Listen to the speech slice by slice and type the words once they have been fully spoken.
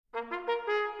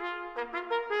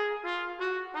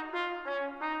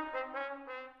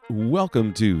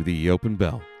Welcome to The Open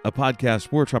Bell, a podcast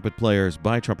for trumpet players,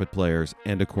 by trumpet players,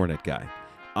 and a cornet guy.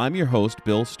 I'm your host,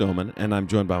 Bill Stoneman, and I'm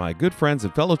joined by my good friends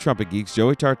and fellow trumpet geeks,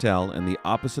 Joey Tartell, and the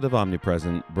opposite of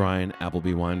omnipresent, Bryan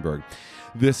Appleby Weinberg.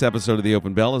 This episode of The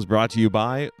Open Bell is brought to you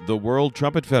by the World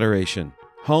Trumpet Federation,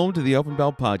 home to the Open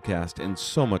Bell podcast, and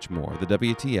so much more. The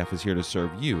WTF is here to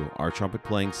serve you, our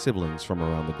trumpet-playing siblings from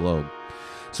around the globe.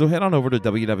 So head on over to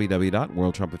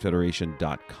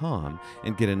www.worldtrumpetfederation.com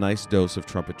and get a nice dose of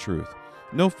trumpet truth.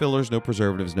 No fillers, no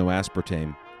preservatives, no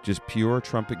aspartame. Just pure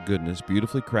trumpet goodness,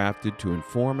 beautifully crafted to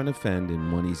inform and offend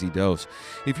in one easy dose.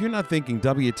 If you're not thinking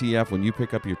WTF when you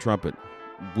pick up your trumpet,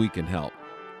 we can help.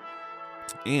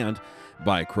 And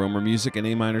by Cromer Music and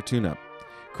A Minor Tune-Up.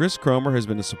 Chris Cromer has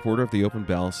been a supporter of the Open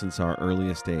Bell since our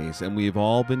earliest days, and we have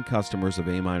all been customers of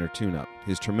A Minor Tune-Up,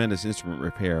 his tremendous instrument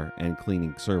repair and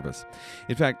cleaning service.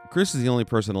 In fact, Chris is the only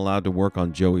person allowed to work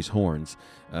on Joey's horns,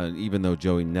 even though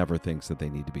Joey never thinks that they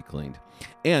need to be cleaned.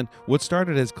 And what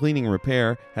started as cleaning and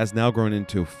repair has now grown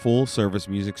into a full-service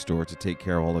music store to take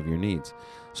care of all of your needs.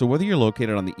 So whether you're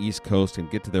located on the East Coast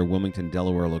and get to their Wilmington,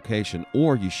 Delaware location,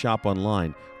 or you shop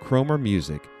online, Cromer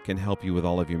Music can help you with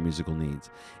all of your musical needs.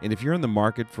 And if you're in the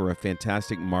market for a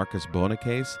fantastic Marcus Bona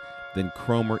case, then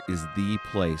Cromer is the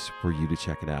place for you to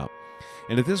check it out.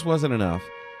 And if this wasn't enough,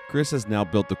 Chris has now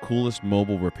built the coolest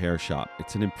mobile repair shop.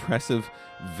 It's an impressive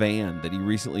van that he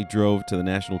recently drove to the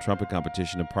National Trumpet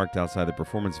Competition and parked outside the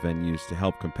performance venues to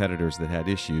help competitors that had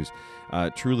issues.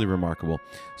 Truly remarkable.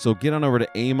 So get on over to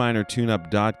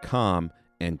aminortuneup.com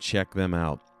and check them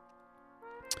out.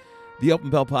 The Open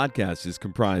Bell podcast is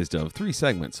comprised of 3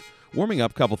 segments. Warming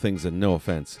up, couple things, and no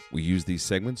offense. We use these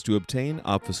segments to obtain,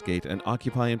 obfuscate, and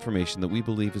occupy information that we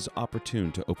believe is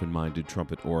opportune to open-minded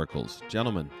trumpet oracles.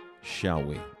 Gentlemen, shall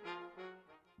we?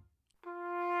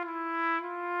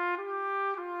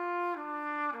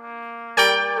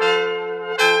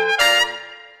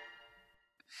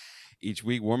 Each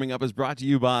week, Warming Up is brought to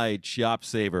you by Chop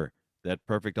Saver, that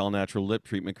perfect all-natural lip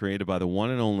treatment created by the one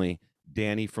and only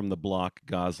Danny from the Block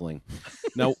Gosling.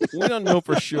 Now, we don't know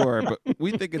for sure, but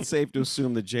we think it's safe to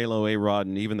assume that J-Lo, A-Rod,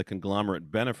 and even the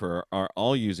conglomerate Bennifer are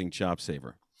all using Chop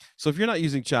Saver. So if you're not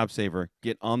using Chop Saver,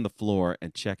 get on the floor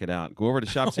and check it out. Go over to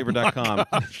chopsaver.com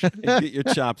and get your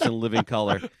chops in living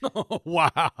color. Oh, wow.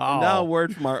 And now a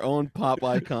word from our own pop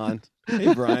icon.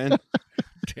 Hey, Bryan.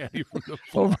 Danny from the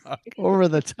Block. Over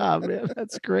the top, man.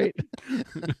 That's great.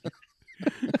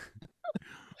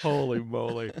 Holy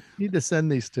moly. Need to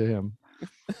send these to him.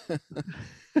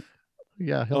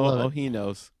 Yeah, he'll love it. He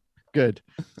knows. Good.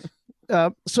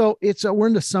 So it's we're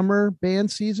in the summer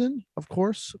band season, of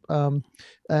course. Wait,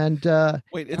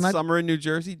 it's summer in New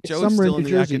Jersey? Joe's still in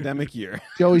the academic year.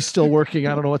 Joey's still working.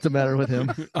 I don't know what's the matter with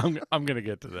him. I'm gonna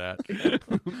get to that.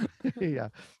 Yeah,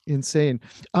 insane.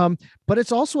 But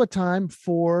it's also a time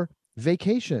for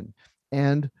vacation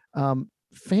and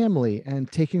family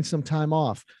and taking some time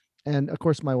off. And of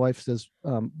course, my wife says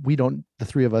the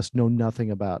 3 of us know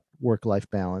nothing about work-life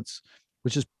balance,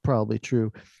 which is probably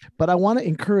true. But I want to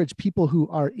encourage people who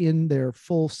are in their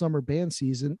full summer band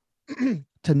season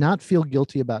to not feel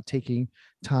guilty about taking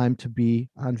time to be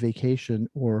on vacation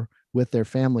or with their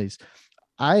families.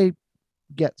 I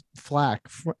get flack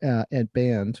at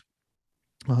band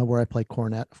where I play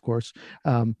cornet, of course.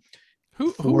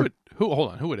 Who would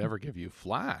ever give you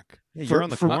flack? Yeah, you're on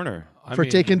the corner for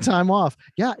taking time off.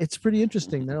 Yeah, it's pretty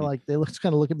interesting. They're like, they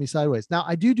kind of look at me sideways. Now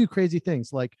I do crazy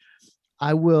things. Like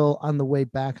I will, on the way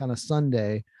back on a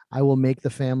Sunday, I will make the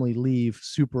family leave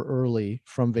super early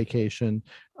from vacation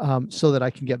so that I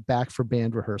can get back for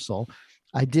band rehearsal.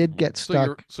 I did get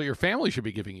stuck. So your family should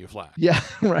be giving you flack. Yeah,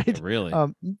 right. Really?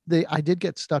 I did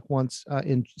get stuck once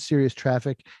in serious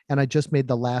traffic, and I just made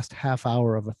the last half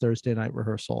hour of a Thursday night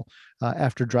rehearsal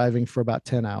after driving for about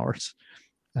 10 hours.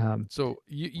 So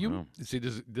you see,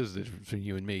 this is the difference between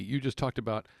you and me. You just talked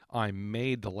about I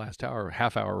made the last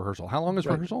half hour rehearsal. How long is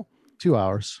rehearsal? 2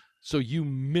 hours. So you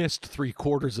missed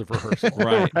 3/4 of rehearsal.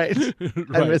 Right. Right.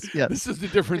 I missed, yes. This is the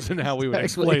difference in how we would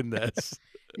explain this.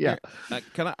 Yeah.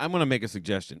 I'm going to make a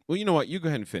suggestion. Well, you know what? You go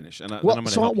ahead and finish. And I'm want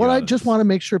to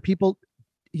make sure people,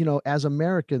 as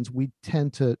Americans, we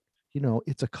tend to,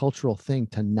 it's a cultural thing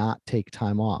to not take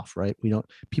time off, right?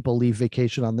 People leave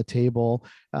vacation on the table.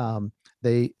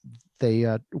 They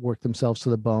work themselves to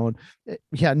the bone.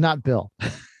 Yeah, not Bill.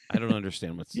 I don't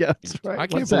understand what's. Yeah, that's right. I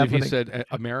can't believe he said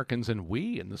Americans and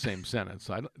we in the same sentence.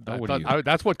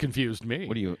 That's what confused me.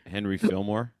 What are you, Henry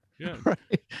Fillmore? Yeah.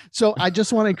 Right. So I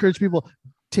just want to encourage people,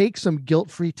 take some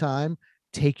guilt-free time,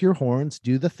 take your horns,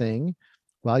 do the thing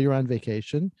while you're on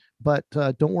vacation, but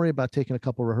don't worry about taking a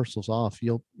couple rehearsals off.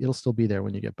 It'll still be there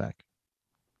when you get back.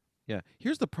 Yeah.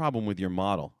 Here's the problem with your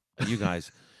model, you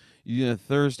guys.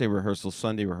 Thursday rehearsal,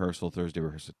 Sunday rehearsal, Thursday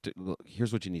rehearsal. Look,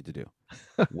 here's what you need to do.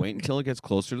 Wait until it gets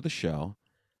closer to the show,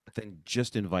 then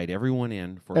just invite everyone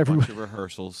in for a bunch of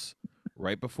rehearsals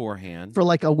right beforehand. For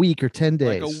like a week or 10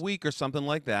 days. Like a week or something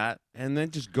like that, and then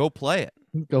just go play it.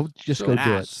 Go do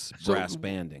it. Brass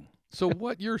banding. So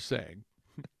what you're saying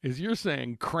is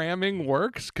cramming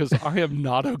works? Because I am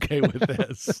not okay with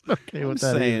this. Okay with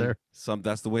that either.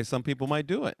 That's the way some people might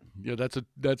do it. Yeah, that's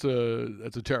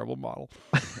a terrible model.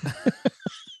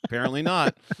 Apparently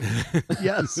not.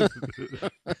 Yes.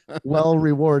 Well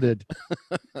rewarded.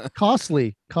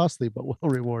 Costly, but well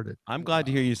rewarded. I'm glad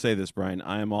to hear you say this, Bryan.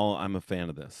 I'm a fan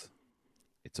of this.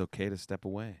 It's okay to step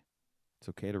away. It's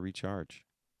okay to recharge.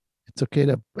 It's okay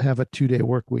to have a 2-day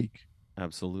work week.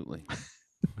 Absolutely.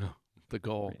 The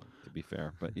goal. Right, to be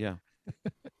fair, but yeah.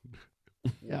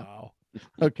 Yeah. Wow.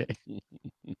 Okay.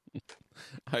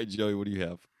 Hi, Joey. What do you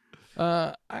have?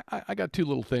 I got two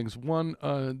little things. One,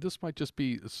 this might just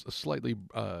be slightly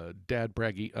dad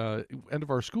braggy. End of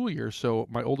our school year, so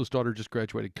my oldest daughter just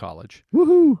graduated college.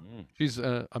 Woohoo! She's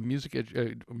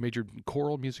majored in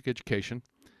choral music education.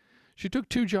 She took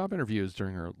 2 job interviews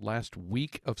during her last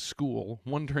week of school,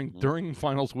 one during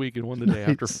finals week and one the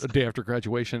day after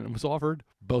graduation, and was offered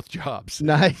both jobs.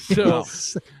 Nice. So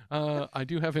I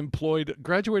do have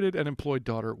graduated and employed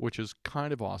daughter, which is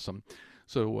kind of awesome.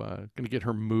 So going to get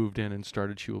her moved in and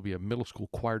started. She will be a middle school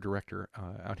choir director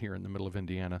out here in the middle of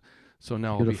Indiana. So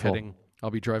now I'll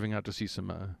be driving out to see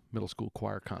some middle school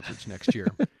choir concerts next year.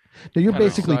 Now you're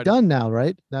basically done now,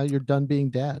 right? Now you're done being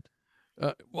dad.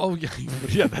 Well,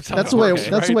 yeah, that's the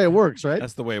way it works, right?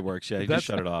 That's the way it works. Yeah, you just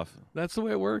shut it off. That's the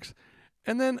way it works.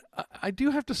 And then I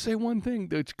do have to say one thing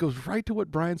that goes right to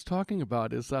what Bryan's talking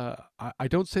about is I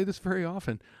don't say this very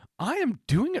often. I am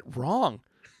doing it wrong.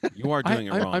 You are doing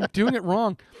it wrong. I'm doing it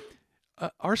wrong.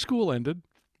 Our school ended.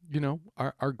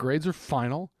 Our grades are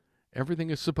final.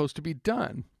 Everything is supposed to be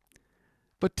done.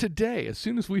 But today, as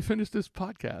soon as we finish this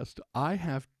podcast, I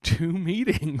have 2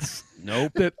 meetings.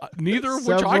 Nope. That neither of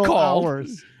which I called.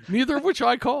 Hours. Neither of which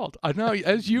I called. I know,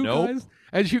 as you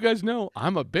guys know,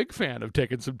 I'm a big fan of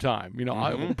taking some time.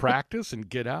 I will practice and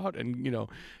get out and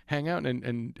hang out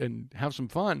and have some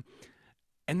fun.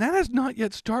 And that has not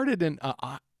yet started. And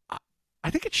I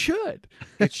think it should.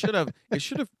 It should have. It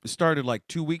should have started like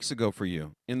 2 weeks ago for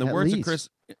you. In the words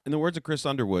of Chris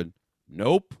Underwood,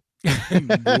 nope.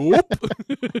 Nope.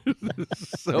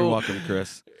 You're welcome,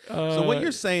 Chris. So what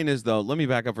you're saying is, though, let me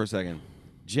back up for a second.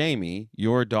 Jamie,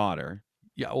 your daughter,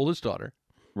 oldest daughter,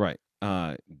 right,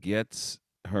 gets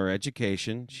her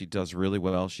education. She does really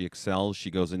well. She excels. She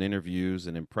goes in interviews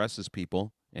and impresses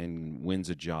people and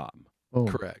wins a job. Oh.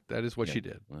 Correct. That is what she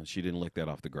did. Well, she didn't lick that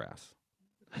off the grass.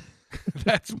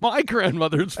 That's my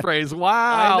grandmother's phrase.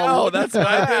 Wow. I know. That's what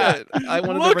I did. I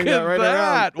wanted to bring that right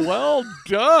around. Well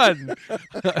done.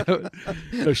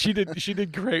 No, she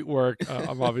did great work.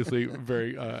 I'm obviously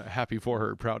very happy for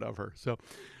her, proud of her. So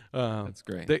that's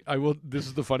great. This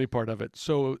is the funny part of it.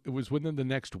 So it was within the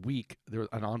next week,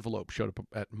 an envelope showed up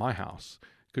at my house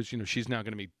because she's now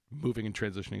going to be moving and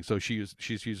transitioning. So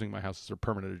she's using my house as her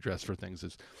permanent address for things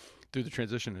through the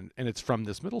transition, and it's from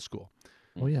this middle school.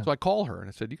 Oh, yeah. So I call her and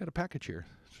I said, "You got a package here."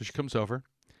 So she comes over,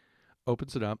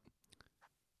 opens it up,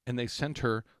 and they sent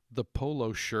her the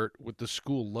polo shirt with the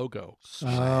school logo.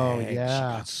 Swag. Oh, yeah. She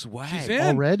got swag. She's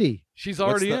in. Already. She's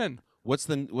already in. What's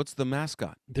the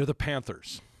mascot? They're the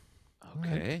Panthers. Okay.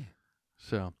 Right.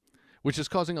 So, which is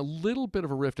causing a little bit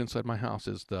of a rift inside my house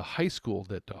is the high school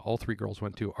that all 3 girls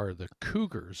went to are the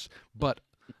Cougars, but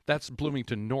that's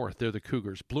Bloomington North. They're the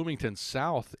Cougars. Bloomington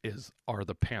South are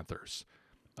the Panthers.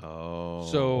 Oh,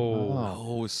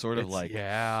 so it's sort of like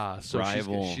so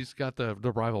rival. She's got the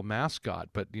rival mascot,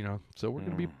 but so we're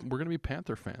gonna be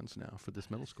Panther fans now for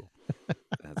this middle school.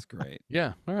 That's great.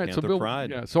 Yeah. All right. Panther so Bill,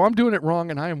 pride. yeah. So I'm doing it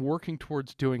wrong, and I am working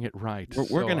towards doing it right.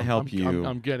 We're gonna help you.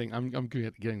 I'm getting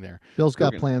there. Bill's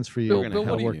got plans for you. Bill,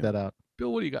 how to work that out.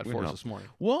 Bill, what do you got for us this morning?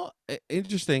 Well,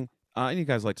 interesting. And you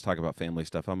guys like to talk about family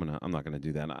stuff. I'm not gonna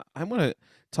do that. I'm gonna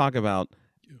talk about.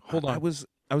 Hold on. I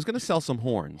was gonna sell some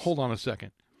horns. Hold on a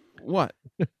second. What?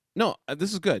 No,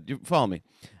 this is good. You follow me.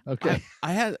 Okay.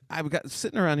 I've got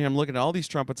sitting around here. I'm looking at all these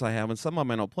trumpets I have, and some of them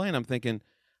I don't play. And I'm thinking,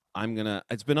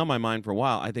 it's been on my mind for a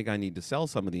while. I think I need to sell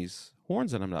some of these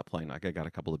horns that I'm not playing. Like I got a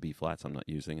couple of B flats I'm not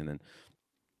using,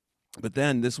 but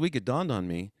then this week it dawned on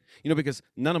me, because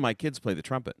none of my kids play the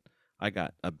trumpet. I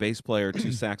got a bass player, 2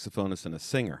 saxophonists, and a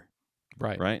singer.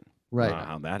 Right. Right. I don't know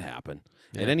how that happened.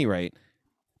 Yeah. At any rate,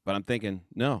 but I'm thinking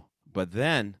no. But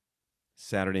then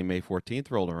Saturday, May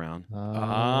 14th rolled around.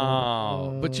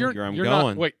 But you're not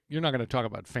going to talk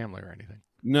about family or anything.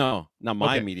 No, not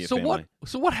my immediate family.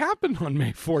 So what happened on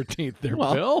May 14th there,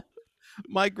 Bill?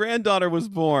 My granddaughter was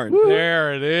born.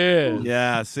 There it is.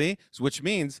 Yeah, see? So, which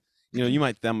means,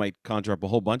 that might conjure up a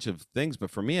whole bunch of things, but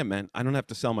for me, it meant I don't have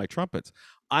to sell my trumpets.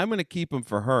 I'm going to keep them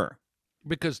for her.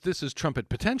 Because this is trumpet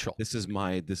potential. This is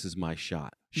my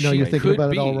shot. No, you're thinking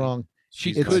about it all be- wrong.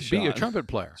 She She's my could be a shot. trumpet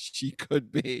player. She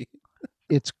could be.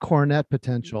 It's cornet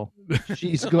potential.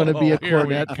 She's going to be a Oh, here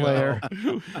we cornet go. player.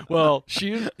 Well,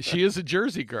 she is a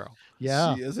Jersey girl.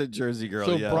 Yeah. She is a Jersey girl.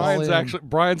 So Yes.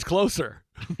 Brian's closer.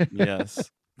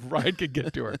 Yes. Brian could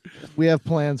get to her. We have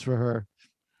plans for her.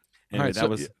 Anyway, right,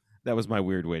 so- that was my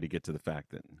weird way to get to the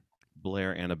fact that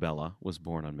Blair Annabella was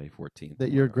born on May 14th.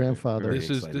 That your We're grandfather- very This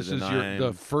is excited, and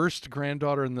the first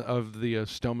granddaughter of the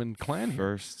Stoneman clan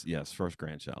here. first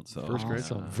grandchild. So First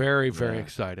grandson. Awesome. Very, very Yeah.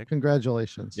 exciting.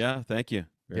 Congratulations. Yeah, thank you.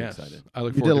 Very Yes. excited. I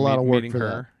look You forward did a to lot of work meeting for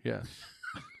her. Yes.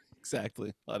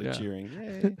 Exactly. A lot of Yeah. cheering.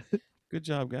 Yay. Good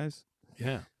job, guys.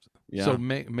 Yeah. Yeah. So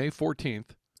May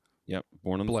 14th, Yep.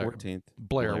 Born on the Blair. 14th.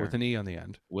 Blair with an E on the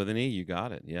end. With an E, you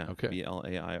got it. Yeah. Okay.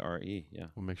 Blaire. Yeah.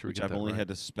 We'll make sure we Which get I've that only right. had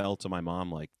to spell to my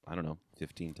mom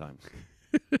 15 times.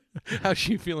 How's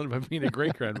she feeling about being a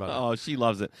great grandmother? Oh, she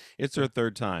loves it. It's her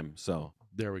third time. So,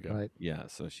 There we go. Right. yeah.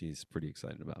 So she's pretty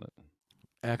excited about it.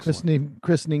 Excellent.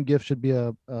 Christening gift should be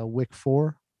a Wick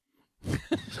 4.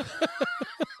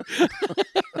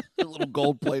 A little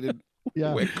gold-plated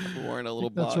Yeah. wick for in a little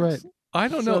box. That's right. I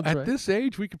don't know. Sounds At right. this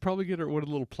age, we could probably get her one of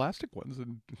the little plastic ones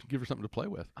and give her something to play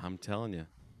with. I'm telling you.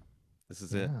 This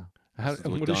is it. Yeah. How, This is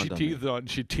what what does she dawned on me. teethed on?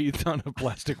 She teethed on a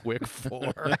plastic wick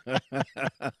for.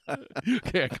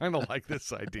 Okay, I kind of like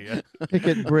this idea. Pick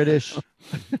it British.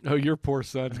 Oh, your poor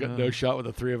son's got no shot with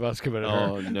the three of us coming at her.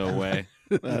 Oh, no way.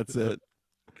 That's it.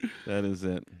 That is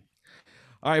it.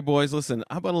 All right, boys, listen.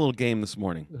 How about a little game this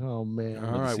morning? Oh man.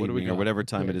 All Or right, this what do we evening, or got? whatever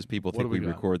time Okay. it is people What think do we we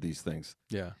got? record these things.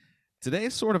 Yeah. Today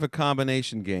is sort of a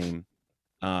combination game.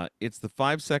 It's the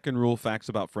 5-second rule facts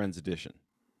about friends edition.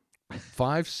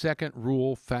 5-second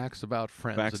rule facts about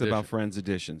friends. Facts about friends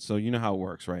edition. So you know how it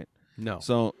works, right? No.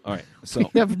 So, all right. So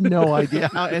We have no idea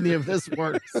how any of this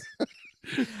works.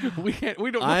 We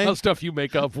don't know how stuff you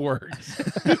make up works.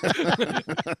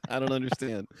 I don't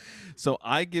understand. So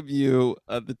I give you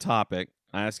the topic.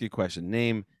 I ask you a question.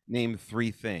 Name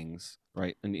 3 things,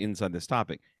 right, and inside this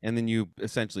topic, and then you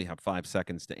essentially have 5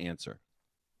 seconds to answer.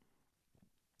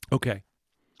 Okay.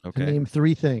 Okay. Name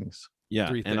 3 things. Yeah,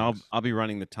 3 and things. I'll be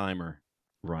running the timer.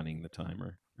 Running the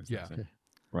timer. as they Yeah. say. Okay.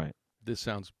 Right. This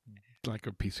sounds like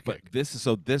a piece of But cake.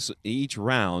 this each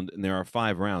round, and there are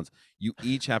 5 rounds. You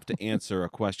each have to answer a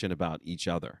question about each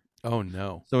other. Oh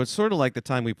no. So it's sort of like the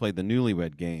time we played the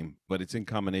Newlywed Game, but it's in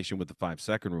combination with the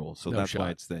 5-second rule. So No that's why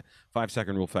shot. it's the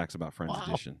 5-second rule facts about friends Wow.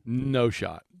 edition. No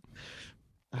shot.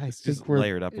 I It's think just we're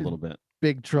layered up a in little bit.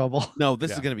 big trouble No, this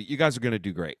is Yeah. going to be. You guys are going to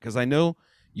do great because I know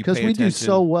you because pay we do attention.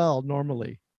 so well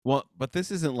normally. Well, but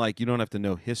this isn't like you don't have to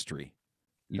know history.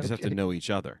 You just have to Okay. know each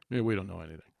other. Yeah, we don't know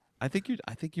anything. I think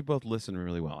you both listen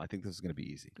really well. I think this is going to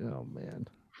be easy Oh man.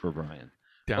 for Brian.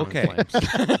 Down Okay. in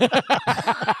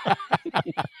flames.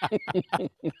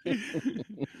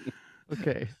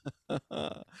 Okay.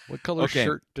 What color Okay.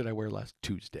 shirt did I wear last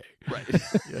Tuesday? Right.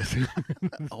 Yes.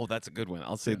 Oh, that's a good one.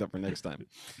 I'll save that for next time.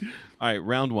 All right,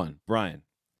 round 1. Brian,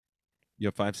 you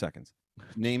have 5 seconds.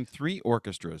 Name 3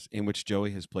 orchestras in which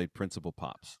Joey has played principal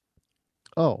pops.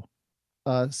 Oh.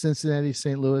 Cincinnati,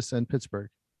 St. Louis, and Pittsburgh.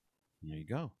 There you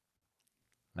go.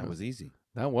 That was easy.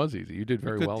 That was easy. You did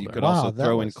very you could, well you there. could Wow, also that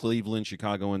throw in was- Cleveland,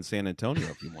 Chicago, and San Antonio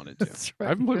if you wanted to. That's I right.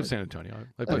 haven't played with Good. San Antonio.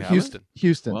 I Oh, played you Houston.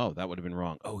 Houston. Whoa, that would have been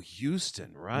wrong. Oh,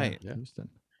 Houston, right. Yeah. Houston.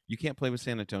 You can't play with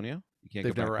San Antonio? You can't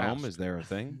They've go never back home? asked. Is there a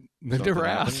thing? They've Something never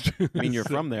happened? asked. I mean, you're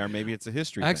So- from there. Maybe it's a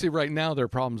history Actually, thing. right now there are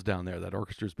problems down there. That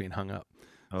orchestra's being hung up.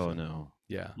 Oh, so- no.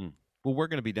 Yeah, Well, we're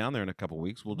going to be down there in a couple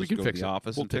weeks. We'll We just can go to fix the it.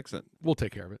 office We'll and ta- fix it. we'll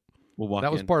take care of it. We'll walk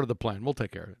That was in. part of the plan. We'll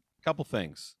take care of it. Couple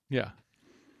things. Yeah.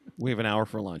 We have an hour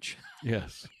for lunch.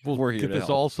 Yes. We'll We're here get to this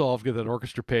help. all solved. Get that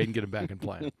orchestra paid and get them back in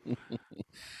playing.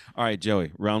 All right,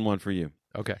 Joey, round 1 for you.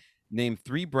 Okay. Name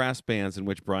 3 brass bands in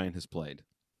which Brian has played.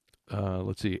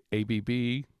 Let's see. ABB.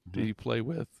 Mm-hmm. Did he play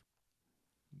with?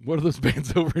 What are those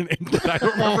bands over in England? I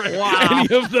don't remember Wow.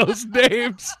 any of those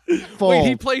names. Full. Wait,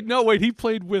 he played. No, wait. He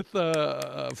played with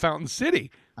Fountain City.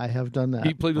 I have done that.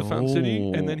 He played with Fountain City,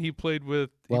 and then Oh. he played with.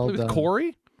 Well with done.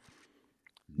 Corey.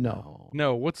 No.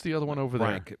 No, what's the other one over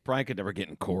Brian, there? Brian could never get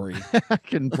in Corey. I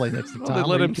couldn't play next to Oh, Tom. they Are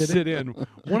let you him kidding? sit in.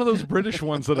 One of those British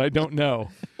ones that I don't know.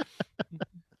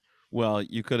 Well,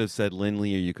 you could have said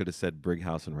Lindley or you could have said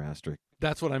Brighouse and Rastrick.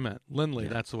 That's what I meant. Lindley. Yeah.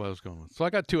 That's what I was going with. So I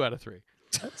got 2 out of 3.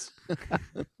 That's-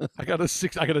 I got a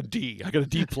 6. I got a D. I got a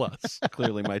D plus.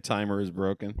 Clearly, my timer is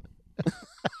broken.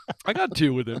 I got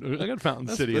 2 with it. I got Fountain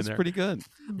City in That's there. pretty good.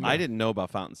 I didn't know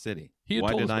about Fountain City. He had Why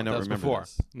told did us I about not this remember before.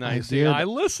 this? Now I you see, did. I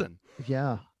listen.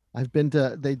 Yeah, I've been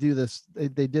to. They do this.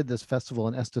 They did this festival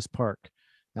in Estes Park,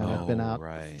 and I've been out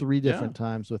right. 3 different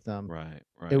times with them. Right.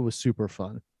 It was super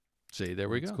fun. See, there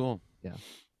we That's go. cool. Yeah.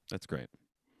 That's great.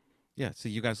 Yeah. See,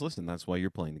 you guys listen. That's why you're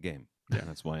playing the game. Yeah.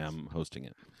 That's why I'm hosting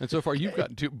it. And so far, you've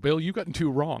gotten 2. Bill, you've gotten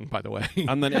 2 wrong, by the way.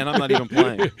 I'm not even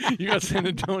playing. You got San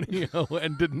Antonio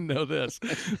and didn't know this.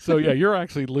 So, yeah, you're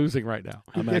actually losing right now.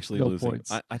 I'm actually No losing.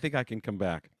 points. I think I can come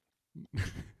back.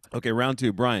 Okay, round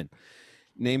 2. Brian,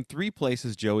 name 3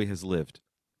 places Joey has lived.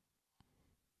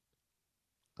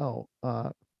 Oh,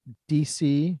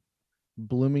 DC,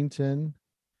 Bloomington,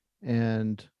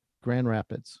 and Grand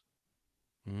Rapids.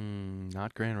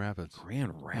 Not Grand Rapids.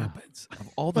 Grand Rapids. Of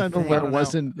all the I don't know where it things-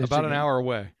 was in About an Michigan. hour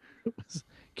away.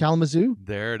 Kalamazoo.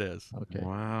 There it is. Okay,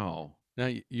 Wow. Now,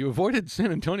 you avoided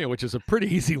San Antonio, which is a pretty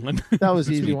easy one. that was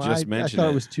Since easy we one. just I mentioned thought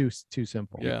it. it was too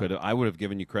simple. Yeah. I would have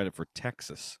given you credit for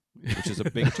Texas, which is a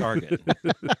big target.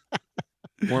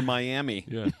 Or Miami.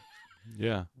 Yeah.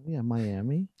 Yeah. Yeah,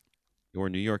 Miami. Or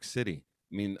New York City.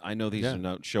 I mean, I know these Yeah.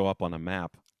 don't show up on a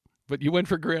map. But you went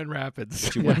for Grand Rapids.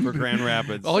 But you went for Grand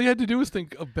Rapids. All you had to do was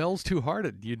think of Bell's Too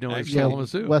Hearted. You'd know it's Actually,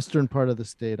 Kalamazoo. Western part of the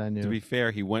state. I knew. To be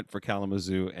fair, he went for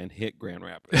Kalamazoo and hit Grand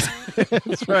Rapids.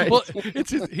 That's right. Well,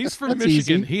 he's from That's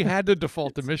Michigan. easy. He had to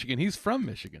default to Michigan. He's from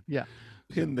Michigan. Yeah.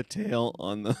 Pin the tail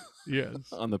on the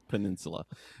Yes. on the peninsula.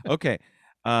 Okay.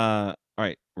 All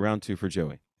right. Round 2 for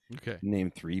Joey. Okay.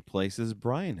 Name 3 places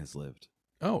Brian has lived.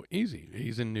 Oh, easy.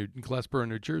 He's in Glassboro,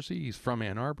 New Jersey. He's from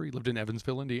Ann Arbor. He lived in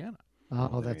Evansville, Indiana.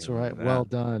 Oh, there that's you go. right. That- Well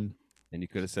done. And you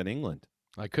could have said England.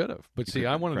 I could have, but You see, could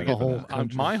I have wanted to credit get the the whole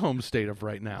country. my home state of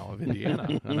right now of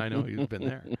Indiana, and I know he's been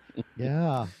there.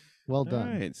 Yeah. Well All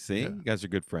done. right. See, Yeah. you guys are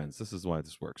good friends. This is why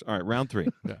this works. All right. Round 3.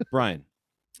 Yeah. Brian,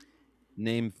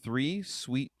 name 3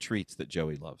 sweet treats that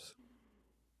Joey loves.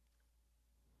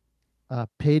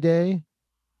 Payday,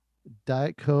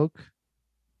 Diet Coke.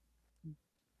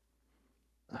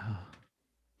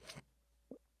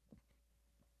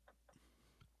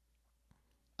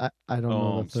 I don't know.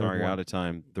 Oh, the I'm third sorry. You're one. out of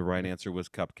time. The right answer was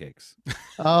cupcakes.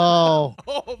 Oh,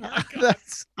 Oh my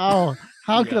that's how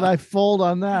could I fold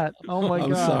on that? Oh my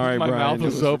I'm god. sorry, My Brian. mouth It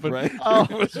was open. Right, Oh,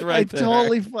 it was right I there.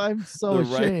 totally. I'm so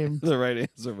the ashamed. Right, the right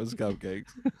answer was cupcakes,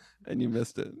 and you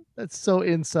missed it. That's so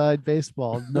inside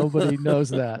baseball. Nobody knows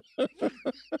that.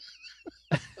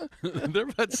 There are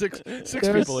about six There's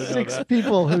people who know 6 that.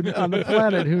 people who on the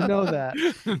planet who know that.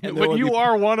 there But will you be-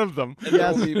 are one of them. And there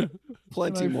Yes. will be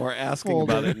plenty My more asking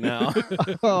folder. about it now.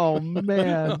 Oh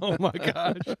man. Oh my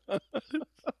gosh.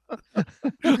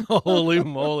 Holy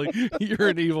moly. You're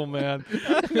an evil man.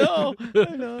 No,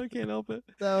 I know. I can't help it.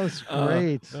 That was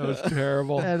great. That was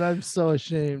terrible. And I'm so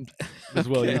ashamed. As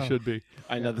well, you Okay. should be.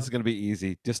 I know this is going to be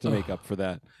easy, just to make up for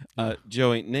that.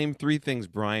 Joey, name 3 things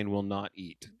Brian will not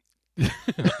eat.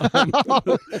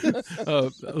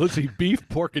 Let's see, beef,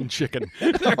 pork, and chicken.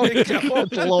 Good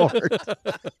Lord.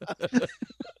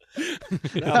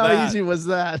 Now How that- easy was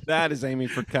that? That is aiming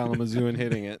for Kalamazoo and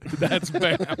hitting it. That's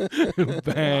bam.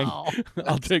 Bang. Wow.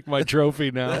 I'll take my trophy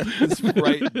now. It's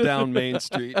right down Main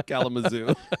Street,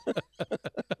 Kalamazoo.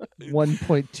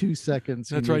 1.2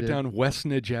 seconds. you That's right needed. down West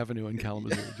Nidge Avenue in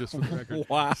Kalamazoo, just for the record.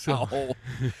 Wow. So-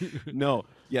 No,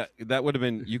 yeah, that would have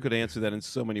been, you could answer that in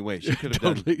so many ways. You could have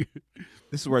done, Totally.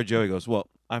 this is where Joey goes, well,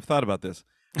 I've thought about this.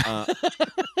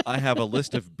 I have a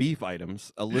list of beef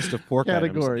items, a list of pork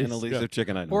Categories. items, and a list Yeah. of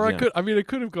chicken items. Or yeah. I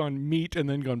could have gone meat and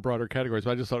then gone broader categories,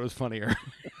 but I just thought it was funnier.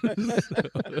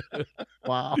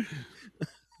 Wow.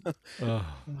 That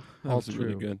All was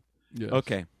really true. good. Yes.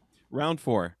 Okay, round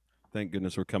 4. Thank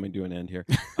goodness we're coming to an end here.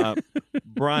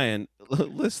 Brian,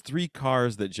 list 3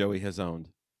 cars that Joey has owned.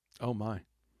 Oh my.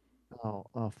 Oh,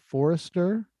 a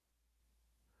Forester,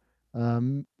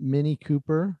 Mini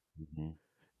Cooper,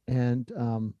 and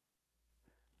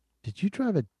did you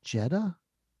drive a Jetta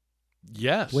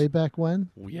Yes. way back when?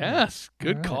 Yes.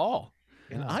 Good All right. call.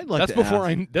 And I'd like That's to before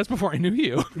ask, that's before I knew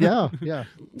you. Yeah, yeah.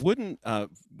 wasn't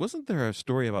there a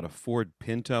story about a Ford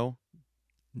Pinto?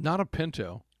 Not a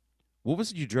Pinto. What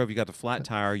was it you drove? You got the flat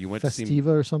tire. You went to see. Festiva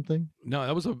or something. No,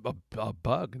 that was a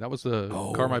Bug. That was the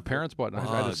Oh, car my parents bought. I had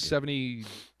a Bug. 70.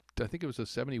 I think it was a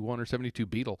 71 or 72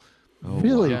 Beetle. Oh,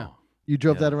 Really? Yeah. You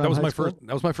drove Yeah. that around That was high my school? first.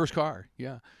 That was my first car.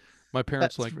 Yeah, my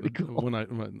parents That's like pretty cool.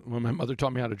 when my mother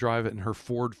taught me how to drive it in her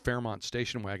Ford Fairmont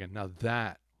station wagon. Now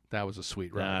that was a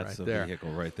sweet ride That's right a there.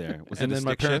 vehicle right there. Was And it a then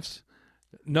my stick parents. shift?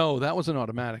 No, that was an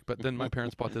automatic. But then my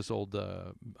parents bought this old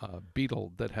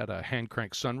Beetle that had a hand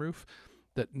crank sunroof.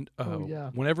 That Oh, yeah.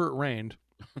 whenever it rained,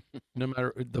 No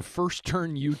matter the first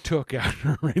turn you took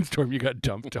after a rainstorm, you got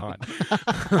dumped on.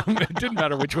 It didn't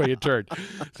matter which way you turned.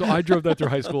 So I drove that through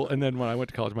high school, and then when I went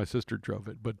to college, my sister drove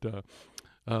it. But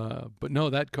no,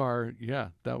 that car, yeah,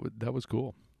 that was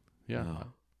cool. Yeah,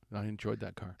 I enjoyed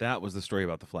that car. That was the story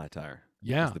about the flat tire.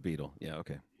 Yeah, Was the Beetle. Yeah,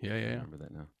 okay. yeah. I remember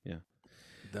that now. Yeah.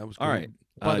 That was All great. right.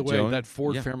 By the way, Joey? that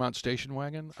Ford Yeah. Fairmont station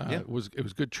wagon it was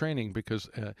good training because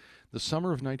the summer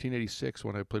of 1986,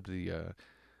 when I played with the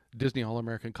Disney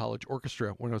All-American College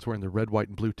Orchestra, when I was wearing the red, white,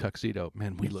 and blue tuxedo,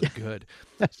 man, we looked good.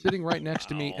 Sitting right next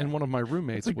to me, and one of my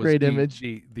roommates That's a was great image.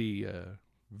 the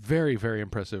very, very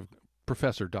impressive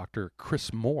Professor Dr.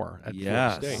 Chris Moore at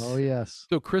Yes. Florida State. Oh yes.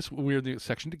 So Chris, we were in the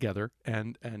section together,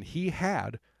 and he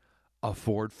had a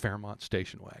Ford Fairmont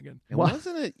station wagon. And What?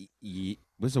 wasn't it? It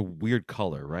was a weird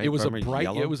color, right? It was a Remember, bright.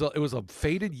 yellow? It was a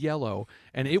faded yellow,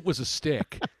 and it was a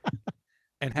stick,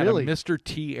 and had Really? a Mr.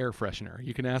 T air freshener.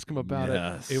 You can ask him about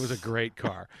Yes. it. It was a great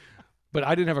car, but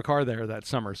I didn't have a car there that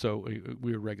summer, so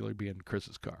we would regularly be in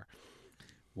Chris's car.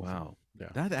 Wow. Yeah.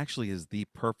 That actually is the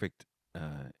perfect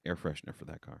air freshener for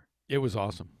that car. It was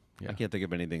awesome. Yeah. I can't think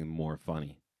of anything more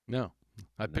funny. No,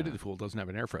 I pity No. the fool doesn't have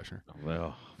an air freshener.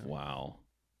 Oh, wow.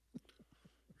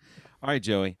 All right,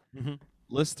 Joey. Mm-hmm.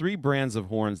 List 3 brands of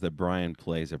horns that Bryan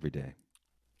plays every day.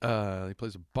 He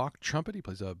plays a Bach trumpet. He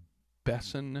plays a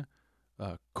Besson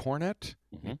cornet.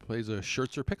 He Mhm. plays a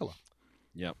Scherzer piccolo.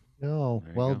 Yep. Oh, There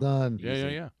you well go. done.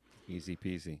 Yeah. Easy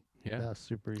peasy. Yeah,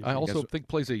 super easy. I also guess- think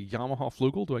plays a Yamaha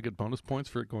flugel. Do I get bonus points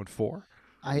for it going 4?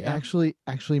 I Yeah.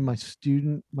 actually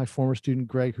my former student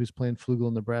Greg, who's playing flugel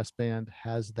in the brass band,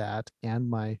 has that and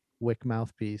my wick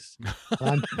mouthpiece.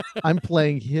 I'm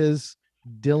playing his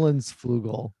Dylan's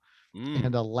flugel Mm.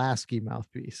 and a Lasky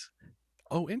mouthpiece.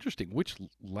 Oh, interesting. Which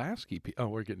Lasky? Oh,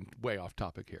 we're getting way off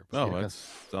topic here. Oh, Yeah.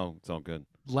 it's all good.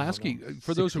 Lasky.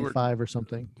 For those who are 65 or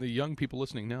something. the young people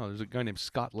listening now, there's a guy named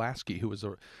Scott Lasky who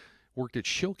worked at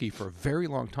Schilke for a very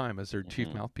long time as their chief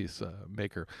mouthpiece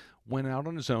maker. Went out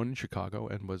on his own in Chicago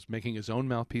and was making his own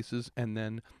mouthpieces, and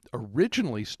then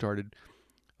originally started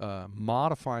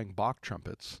modifying Bach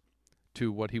trumpets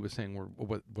to what he was saying were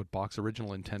what Bach's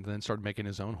original intent, and then started making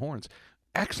his own horns.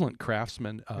 Excellent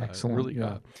craftsman. Excellent, Really,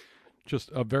 yeah. just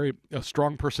a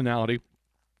strong personality.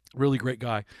 Really great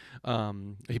guy.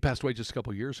 He passed away just a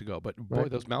couple years ago, but boy,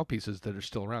 Right. those mouthpieces that are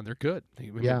still around, they're good. They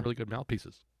make Yeah. really good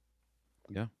mouthpieces.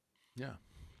 Yeah. Yeah.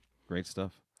 Great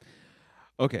stuff.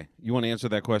 Okay. You want to answer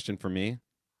that question for me?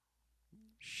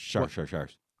 Sure.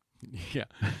 Yeah.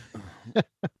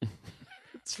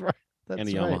 That's right. That's And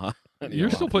a right. Yamaha. And a You're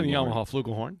still playing the flugelhorn. Yamaha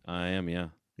flugelhorn. I am, yeah.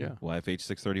 Yeah. YFH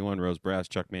 631, Rose Brass,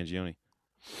 Chuck Mangione.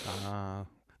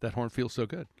 That horn feels so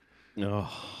good.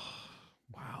 Oh,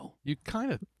 wow. You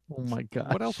kind of. Oh my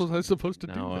god. What else was I supposed to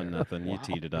do? No, there? nothing. You Wow.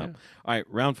 teed it up. Yeah. All right,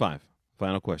 round 5.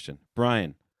 Final question.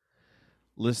 Bryan,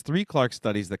 list 3 Clark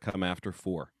studies that come after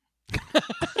 4.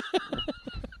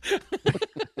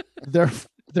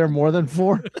 They're more than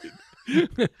 4.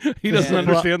 He doesn't Yeah.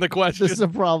 understand the question. This is a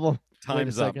problem.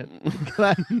 Time's Wait a up.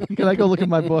 second. Can I go look at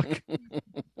my book?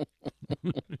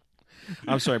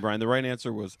 I'm sorry, Bryan. The right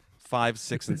answer was 5,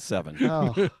 6, and 7.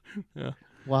 Oh. Yeah.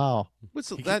 Wow. What's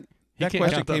that? he That can't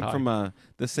question count that came high. from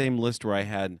the same list where I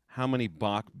had how many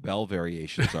Bach bell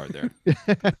variations are there?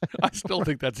 I still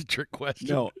think that's a trick question.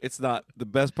 No, it's not. The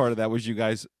best part of that was you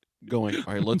guys going,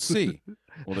 all right, let's see.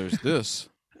 Well, there's this.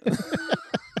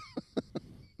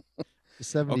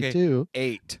 72.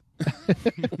 8.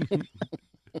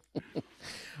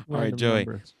 All right, Random Joey.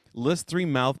 numbers. List 3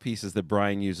 mouthpieces that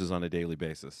Bryan uses on a daily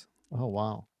basis. Oh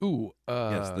wow. Ooh.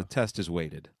 Yes, the test is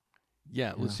weighted.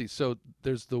 Yeah, let's see. So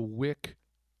there's the Wick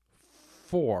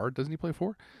 4. Doesn't he play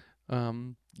 4?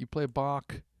 You play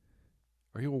Bach.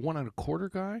 Are you a 1 1/4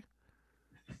 guy?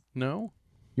 No?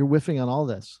 You're whiffing on all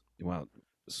this. Well,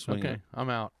 swing Okay, it. I'm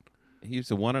out. He's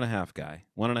a 1.5 guy.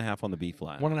 1.5 on the B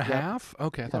flat. 1.5?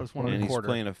 Okay, I thought it was 1 and he's 1/4.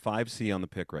 playing a 5C on the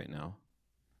pick right now.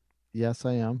 Yes,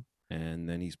 I am. And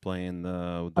then he's playing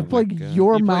the I'm playing Wick,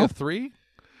 your You play a mouth. 3?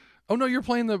 Oh no, you're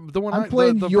playing the one. I'm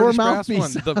playing the your British brass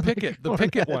mouthpiece one, the on Pickett, the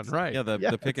Pickett one, cornet. right? Yeah, the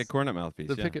Yes. Pickett cornet mouthpiece.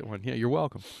 the yeah. Pickett one. Yeah, you're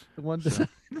welcome. The one designed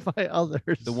by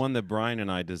others. The one that Bryan and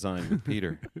I designed with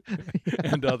Peter.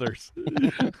 And others.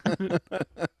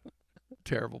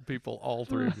 Terrible people, all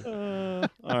 3 of you. All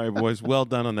right, boys. Well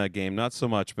done on that game. Not so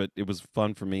much, but it was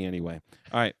fun for me anyway.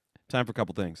 All right, time for a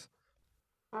couple things.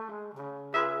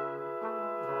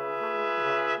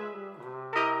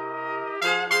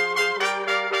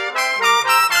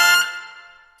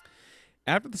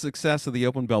 After the success of the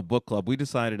Open Bell Book Club, we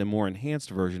decided a more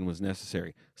enhanced version was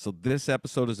necessary. So this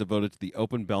episode is devoted to the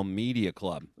Open Bell Media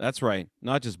Club. That's right,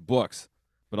 not just books,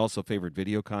 but also favorite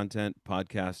video content,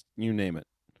 podcasts, you name it.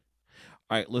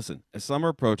 All right, listen, as summer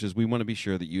approaches, we want to be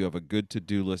sure that you have a good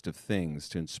to-do list of things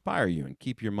to inspire you and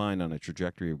keep your mind on a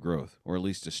trajectory of growth, or at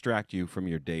least distract you from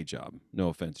your day job. No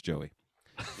offense, Joey.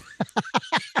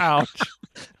 Ouch.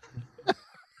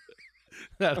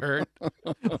 That hurt.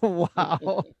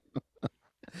 Wow.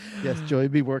 Yes, Joey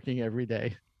be working every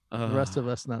day. The rest of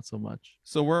Uh, us, not so much.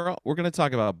 So we're going to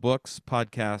talk about books,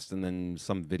 podcasts, and then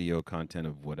some video content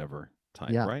of whatever type,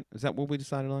 Yeah. right? Is that what we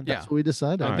decided on? Yeah. That's what we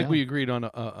decided. I think yeah. we agreed on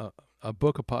a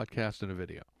book, a podcast, and a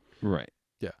video. Right.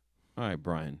 Yeah. All right,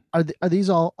 Brian. Are these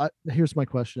all? Here's my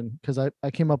question, because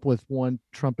I came up with one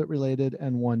trumpet related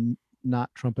and one not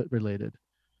trumpet related.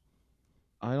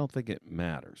 I don't think it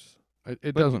matters. It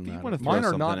But doesn't if you matter. wanna throw Mine are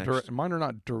something not extra- mine are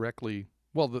not directly.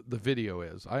 Well, the video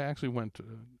is. I actually went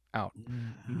out,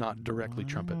 not directly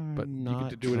trumpet, but you get Not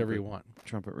to do whatever you trumpet want.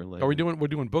 Trumpet related. Are we doing? We're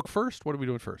doing book first. What are we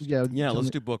doing first? Yeah. Yeah, tell let's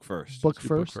me- do book first. book Let's do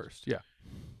first. Book first. Yeah.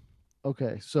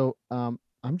 Okay, so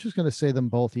I'm just going to say them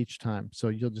both each time, so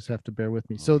you'll just have to bear with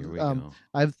me. Oh, So here we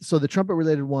go. so the trumpet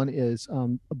related one is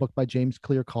a book by James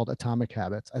Clear called Atomic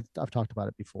Habits. I've talked about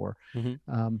it before, Mhm.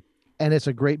 and it's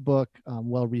a great book,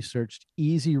 well researched,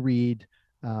 easy read.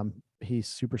 He's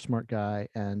a super smart guy,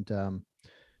 and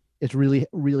it's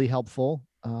really helpful.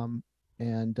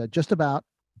 And just about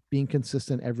being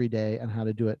consistent every day and how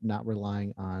to do it, not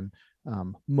relying on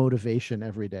motivation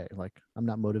every day. Like, I'm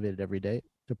not motivated every day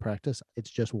to practice. It's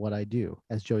just what I do.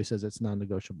 As Joey says, it's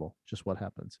non-negotiable, just what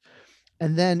happens.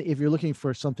 And then if you're looking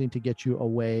for something to get you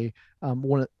away,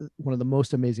 one of the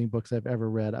most amazing books I've ever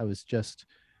read, I was just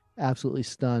absolutely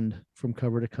stunned from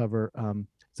cover to cover.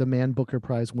 It's a Man Booker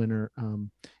Prize winner,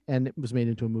 and it was made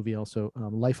into a movie also,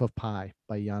 Life of Pi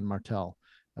by Jan Martel.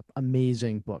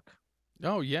 Amazing book.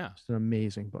 Oh yeah. It's an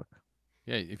amazing book.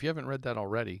 Yeah. If you haven't read that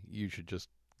already, you should just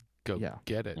go Yeah.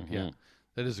 get it. Yeah. Mhm.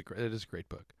 That is a great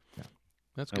book. Yeah.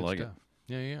 That's I good like it. stuff.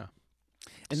 Yeah. Yeah.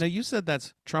 And now you said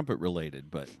that's trumpet related,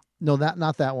 but No,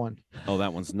 not that one.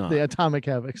 that one's not. The Atomic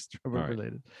Habits All right.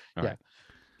 related. All yeah. right.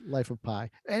 Life of Pi,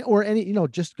 or any,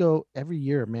 just go every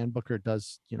year. Man Booker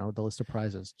does, the list of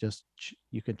prizes. Just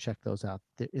you can check those out.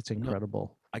 It's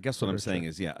incredible. I guess what I'm literature. saying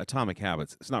is, yeah, Atomic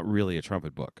Habits. It's not really a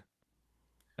trumpet book.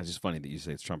 It's just funny that you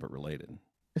say it's trumpet related,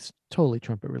 It's totally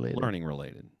trumpet related. learning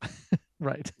related.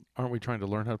 Right. Aren't we trying to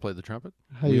learn how to play the trumpet?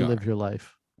 How We you are. live your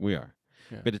life. We are,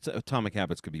 Yeah. but it's Atomic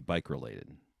Habits could be bike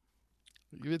related.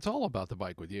 It's all about the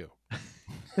bike with you.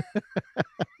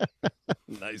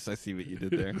 Nice. I see what you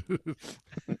did there.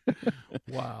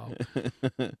 Wow.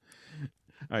 All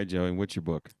right, Joey, what's your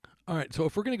book? All right. So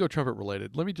if we're going to go trumpet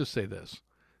related, let me just say this.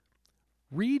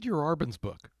 Read your Arbin's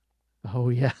book. Oh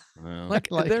yeah. Well, Like,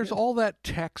 Like there's it. all that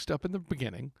text up in the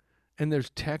beginning, and there's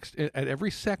text at every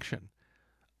section.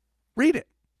 Read it.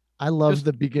 I love Just-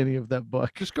 the beginning of that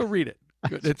book. Just go read it.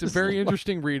 Good. It's a just very love-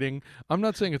 interesting reading. I'm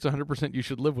not saying it's 100% you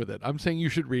should live with it. I'm saying you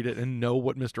should read it and know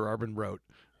what Mr. Arbin wrote.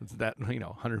 It's that,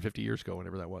 150 years ago,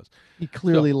 whenever that was. He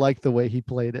clearly liked the way he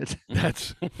played it.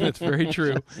 That's very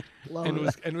true. Love and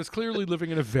it. was clearly living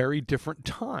in a very different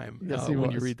time. Yes, he when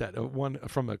you was. read that, one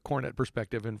from a cornet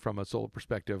perspective and from a solo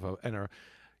perspective, and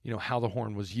how the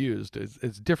horn was used is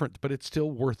different, but it's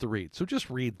still worth the read. So just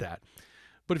read that.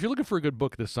 But if you're looking for a good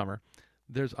book this summer,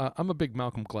 I'm a big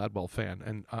Malcolm Gladwell fan,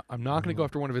 and I'm not going to go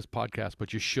after one of his podcasts,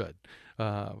 but you should.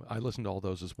 I listen to all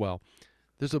those as well.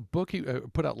 There's a book he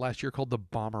put out last year called The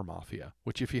Bomber Mafia,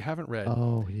 which if you haven't read,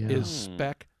 Oh yeah. is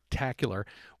spectacular.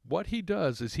 What he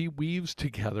does is he weaves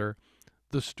together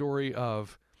the story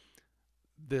of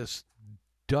this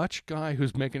Dutch guy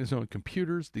who's making his own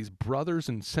computers, these brothers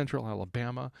in central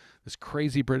Alabama, this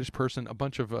crazy British person, a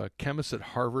bunch of chemists at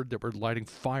Harvard that were lighting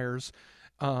fires,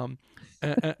 and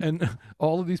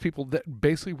all of these people that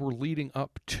basically were leading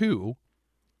up to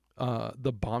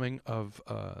the bombing of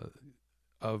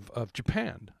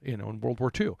Japan, in World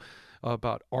War II,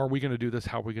 about are we going to do this,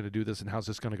 how are we going to do this, and how's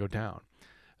this going to go down,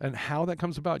 and how that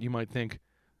comes about. You might think,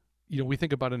 we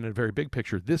think about it in a very big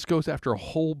picture. This goes after a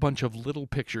whole bunch of little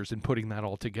pictures and putting that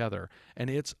all together,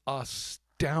 and it's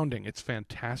astounding. It's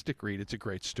fantastic read. It's a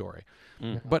great story,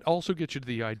 but also gets you to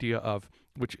the idea of,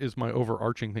 which is my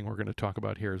overarching thing we're going to talk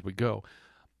about here as we go.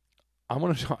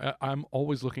 I'm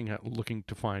always looking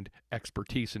to find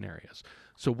expertise in areas.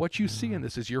 So what you see in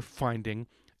this is you're finding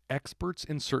experts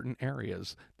in certain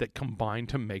areas that combine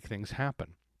to make things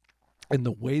happen. And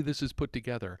the way this is put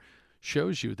together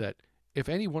shows you that if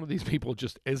any one of these people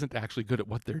just isn't actually good at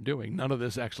what they're doing, none of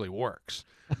this actually works.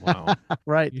 Wow.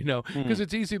 Right. Because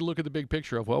it's easy to look at the big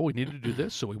picture of, well, we needed to do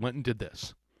this, so we went and did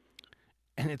this.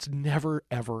 And it's never,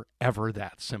 ever, ever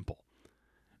that simple.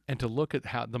 and to look at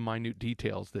how the minute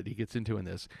details that he gets into in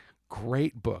this.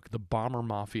 Great book, The Bomber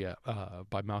Mafia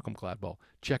by Malcolm Gladwell.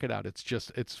 Check it out. It's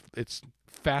just it's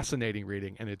fascinating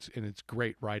reading, and it's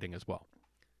great writing as well.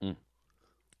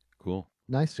 Cool.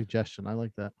 Nice suggestion. I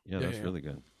like that. Yeah, Yeah, that's yeah. really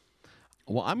good.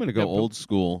 Well, I'm going to go Yeah, but- old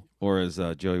school, or as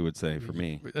Joey would say, for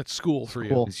me, That's school for you.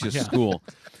 School. it's just Yeah. school.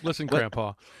 Listen, What-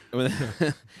 Grandpa.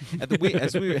 At the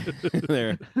as we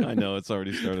there, I know it's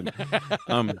already started.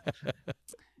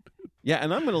 Yeah,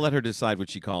 and I'm going to let her decide what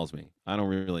she calls me. I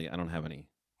don't have any.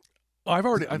 I I'm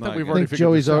think not we've gonna- I already think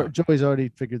figured this out. Joey's already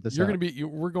figured this You're out. going to be.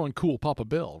 We're going cool, Papa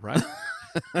Bill, right?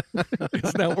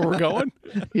 Isn't that where we're going?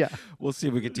 Yeah. We'll see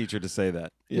if we can teach her to say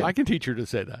that. Yeah, I can teach her to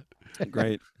say that.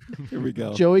 Great. Here we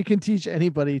go. Joey can teach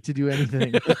anybody to do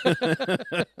anything.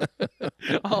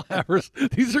 I'll have her.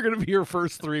 These are going to be your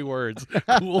first 3 words.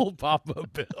 Cool, Papa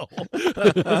Bill.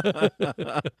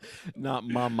 Not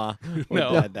mama. Or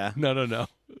No. dada. No.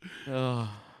 Oh,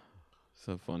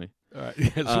 so funny. All right.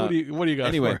 Yeah, so what do you got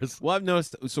Anyway, for us? well, I've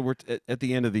noticed. So we're at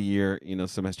the end of the year,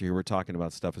 semester here. We're talking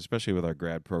about stuff, especially with our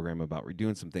grad program, about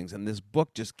redoing some things. And this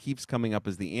book just keeps coming up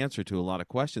as the answer to a lot of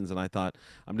questions. And I thought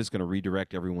I'm just going to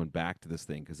redirect everyone back to this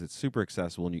thing because it's super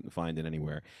accessible and you can find it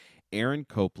anywhere. Aaron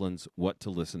Copland's "What to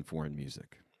Listen For in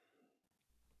Music."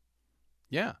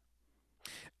 Yeah.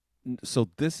 So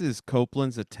this is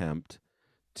Copland's attempt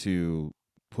to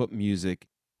put music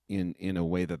in a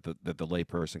way that the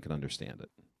layperson can understand it,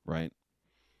 right?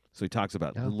 So he talks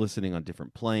about listening on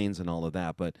different planes and all of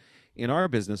that. But in our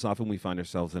business, often we find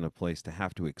ourselves in a place to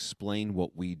have to explain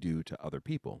what we do to other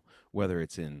people, whether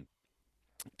it's in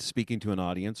speaking to an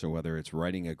audience or whether it's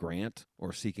writing a grant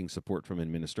or seeking support from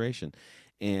administration.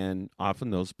 And often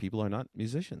those people are not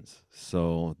musicians.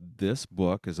 So this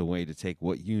book is a way to take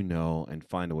what you know and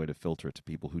find a way to filter it to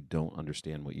people who don't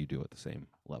understand what you do at the same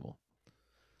level.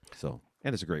 So,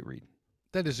 and it's a great read.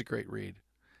 That is a great read.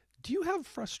 Do you have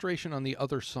frustration on the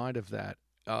other side of that?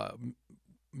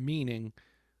 Meaning,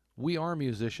 we are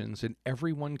musicians and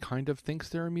everyone kind of thinks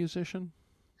they're a musician?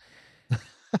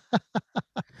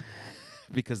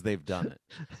 Because they've done it.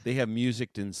 They have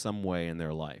musicked in some way in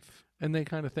their life. And they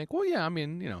kind of think, well, yeah, I'm a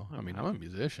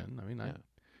musician.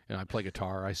 I play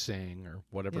guitar, I sing, or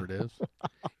whatever it is.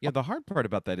 Yeah, the hard part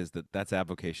about that is that that's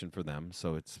avocation for them.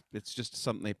 So it's just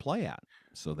something they play at.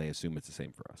 So they assume it's the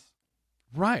same for us.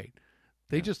 Right.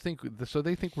 They just think, so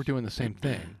they think we're doing the same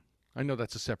thing. I know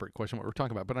that's a separate question, what we're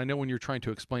talking about, but I know when you're trying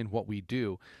to explain what we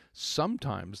do,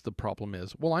 sometimes the problem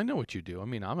is, well, I know what you do. I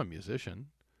mean, I'm a musician.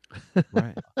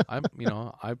 Right. I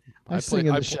sing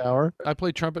in the shower. I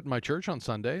play trumpet in my church on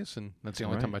Sundays, and that's the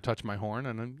only Right. time I touch my horn.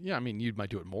 And then, you might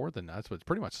do it more than that, but it's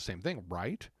pretty much the same thing,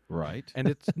 right? Right. And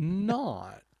it's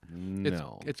not.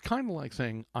 No. It's kind of like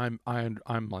saying I'm an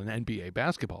NBA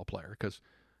basketball player because,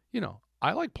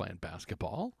 I like playing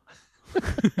basketball.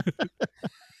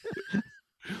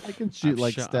 I can shoot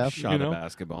like I've Steph. shot a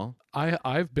basketball.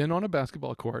 I've been on a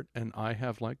basketball court and I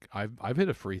have I've hit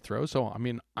a free throw, so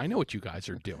I know what you guys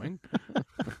are doing.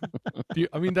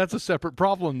 That's a separate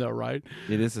problem though, right?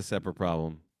 It is a separate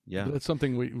problem. Yeah. But that's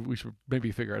something we should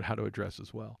maybe figure out how to address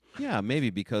as well. Yeah, maybe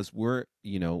because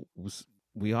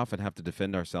we often have to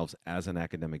defend ourselves as an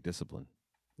academic discipline,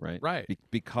 right? Right.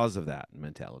 Because of that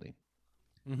mentality.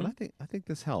 Mm-hmm. But I think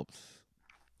this helps.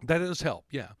 That does help,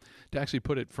 yeah. To actually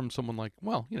put it from someone like,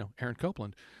 Aaron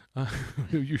Copland,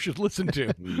 who you should listen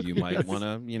to. You might want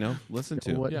to, listen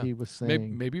to What Yeah. he was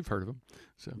saying. Maybe you've heard of him.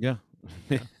 So Yeah.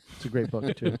 It's a great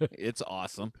book too. It's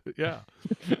awesome. yeah,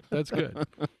 that's good.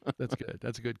 That's good.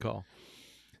 That's a good call.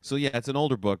 So yeah, it's an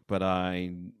older book, but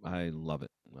I love it.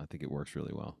 I think it works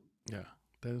really well. Yeah,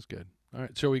 that is good. All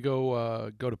right, shall we go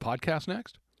to podcast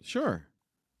next? Sure.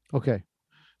 Okay.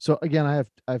 So again, I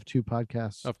have 2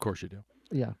 podcasts. Of course you do.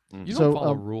 Yeah. You So, don't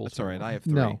follow rules. That's all right. I have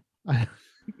 3. No.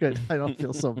 Good. I don't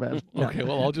feel so bad. Yeah. Okay,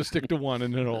 well, I'll just stick to one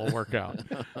and it'll all work out.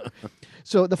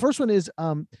 So the first one is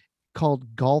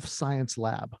called Golf Science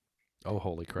Lab. Oh,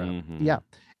 holy crap. Mhm. Yeah.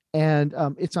 And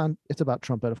it's about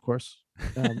trumpet, of course,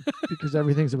 because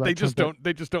everything's about They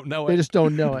trumpet. just don't know They it. just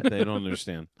don't know it. They don't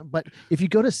understand. But if you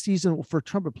go to for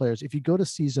trumpet players, if you go to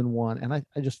season 1, and I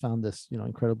just found this,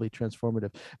 incredibly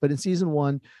transformative, but in season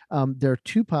 1, there are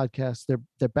 2 podcasts.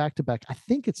 They're back to back. I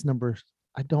think it's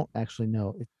I don't actually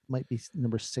know. It might be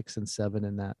number 6 and 7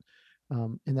 in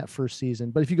that first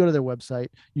season. But if you go to their website,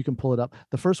 you can pull it up.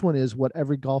 The first one is What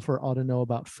Every Golfer Ought to Know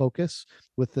About Focus,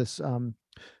 with this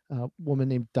woman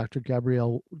named Dr.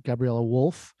 Gabriella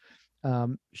Wolf.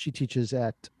 She teaches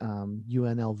at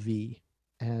UNLV,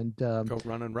 and Go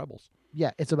running Rebels.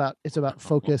 yeah, it's about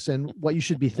focus and what you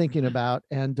should be thinking about,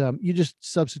 and you just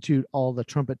substitute all the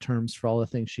trumpet terms for all the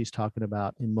things she's talking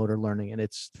about in motor learning, and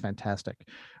it's fantastic.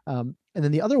 And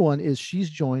then the other one is she's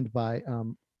joined by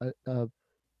a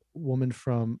woman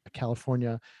from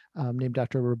California named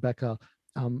Dr. Rebecca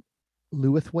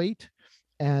Lewithwaite,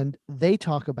 and they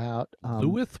talk about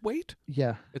Lewithwaite?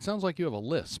 Yeah, It sounds like you have a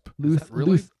lisp. Is that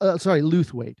really?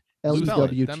 Lewthwaite.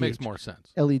 Lewthwaite. That makes more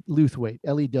sense. Lewthwaite. Lewth.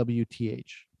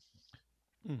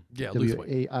 Yeah,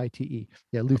 Lewthwaite. Waite.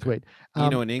 Yeah, Lewthwaite.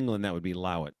 In England, that would be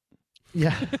Lowit.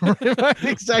 Yeah, right,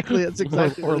 exactly. That's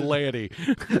exactly. Or laity.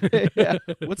 Yeah.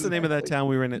 What's the name of that town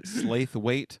we were in?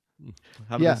 Slaithwaite?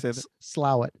 How do they say that?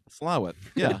 Slowit. Slowit.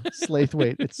 Yeah.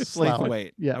 Slaithwaite. It's Slowit.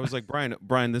 Slaithwaite. Yeah. I was like,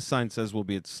 Brian, this sign says we'll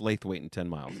be at Slaithwaite in 10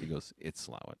 miles. He goes, it's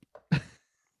Slowit.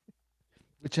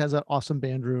 Which has an awesome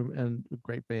band room and a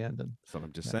great band. And That's what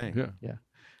I'm just saying. Yeah.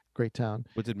 great town.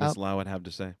 What did Miss Lowit have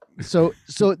to say? So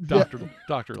Doctor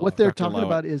what they're Dr. talking Lowit.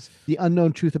 about is the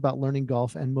unknown truth about learning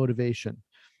golf and motivation.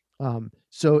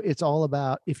 So it's all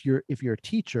about if you're a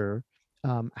teacher,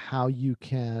 how you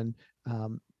can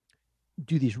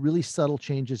do these really subtle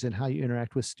changes in how you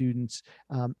interact with students,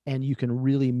 and you can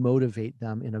really motivate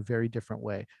them in a very different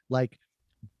way. Like,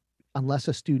 unless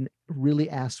a student really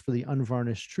asks for the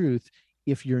unvarnished truth,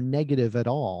 if you're negative at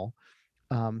all,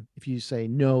 if you say,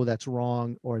 no, that's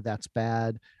wrong, or that's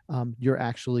bad, you're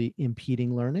actually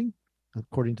impeding learning,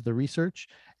 according to the research.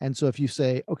 And so if you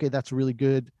say, okay, that's really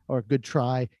good, or a good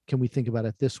try, can we think about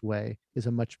it this way, is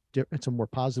it's a more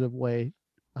positive way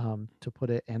to put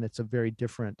it. And it's a very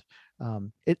different,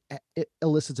 it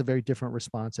elicits a very different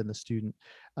response in the student.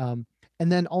 And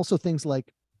then also things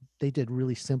like, they did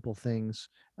really simple things,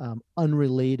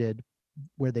 unrelated,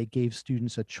 where they gave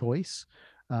students a choice.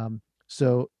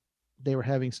 So they were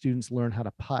having students learn how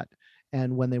to putt.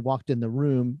 And when they walked in the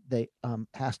room, they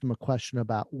asked them a question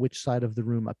about which side of the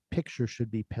room a picture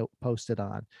should be posted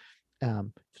on.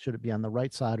 Should it be on the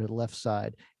right side or the left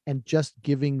side? And just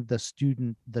giving the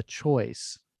student the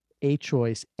choice, any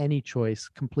choice,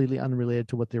 completely unrelated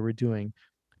to what they were doing,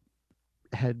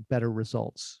 had better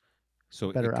results.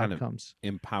 So better it kind outcomes. of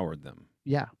empowered them.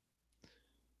 Yeah.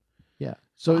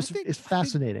 So it's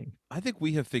fascinating. I think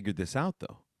we have figured this out,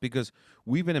 though, because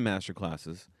we've been in master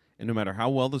classes, and no matter how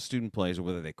well the student plays, or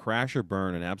whether they crash or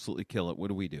burn and absolutely kill it, what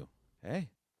do? Hey,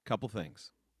 couple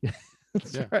things.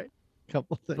 That's right.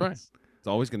 Couple things. Right. It's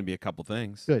always going to be a couple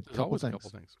things. Good. There's always a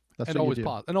couple things. That's and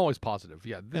what always positive.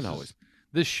 Yeah. Always.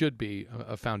 This should be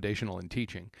a foundational in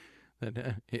teaching.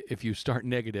 That if you start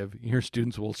negative, your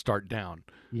students will start down.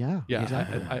 Yeah. Yeah.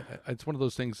 Exactly. It's one of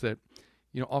those things that,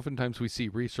 oftentimes we see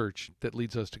research that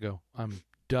leads us to go,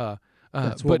 duh.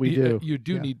 That's what we do. You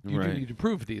do need Right. do need to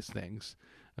prove these things.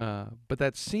 But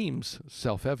that seems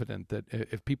self-evident that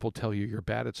if people tell you you're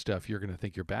bad at stuff, you're going to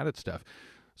think you're bad at stuff.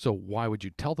 So why would you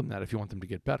tell them that if you want them to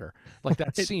get better? Like,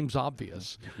 that seems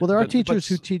obvious. Well, there are But- teachers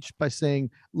but- who teach by saying,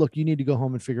 look, you need to go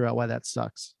home and figure out why that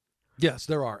sucks. Yes,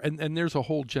 there are. And there's a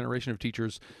whole generation of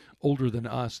teachers older than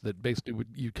us that basically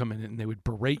you'd come in and they would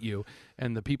berate you.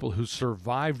 And the people who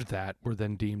survived that were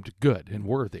then deemed good and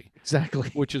worthy, Exactly.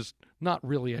 which is not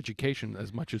really education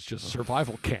as much as just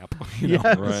survival camp. Yes.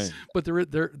 Right. But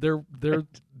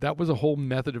that was a whole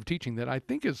method of teaching that I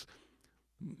think is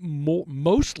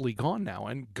mostly gone now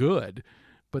and good.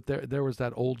 But there was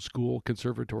that old school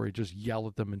conservatory, just yell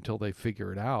at them until they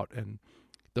figure it out. And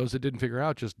those that didn't figure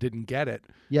out just didn't get it.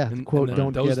 Yeah. And, Quote, and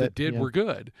don't those get that it. did Yeah. were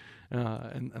good.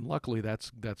 And luckily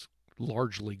that's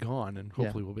largely gone, and Yeah.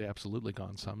 hopefully will be absolutely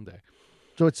gone someday.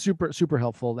 So it's super, super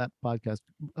helpful, that podcast,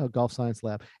 Golf Science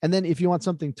Lab. And then if you want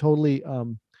something totally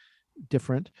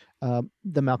different,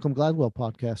 the Malcolm Gladwell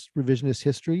podcast, Revisionist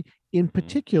History, in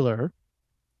particular,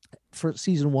 for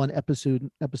season 1, episode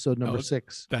number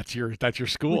 6, That's your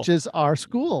school. which is our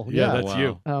school. yeah, Yeah. that's Wow.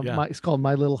 you. Yeah. It's called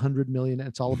My Little 100 Million. And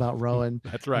it's all about Rowan.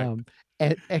 That's right.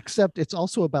 Except it's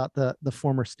also about the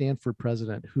former Stanford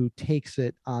president who takes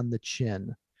it on the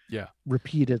chin. Yeah.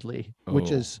 Repeatedly,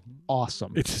 which Oh. is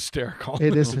awesome. It's hysterical.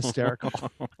 It is hysterical.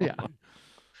 Yeah.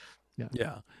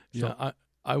 Yeah. So- Yeah.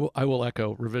 I will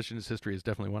echo Revisionist History is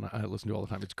definitely one I listen to all the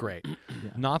time. It's great.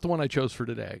 Yeah. Not the one I chose for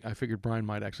today. I figured Bryan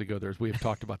might actually go there, as we have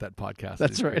talked about that podcast.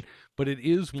 That's It's great. right. But it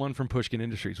is one from Pushkin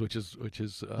Industries, which is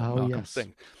Malcolm's yes.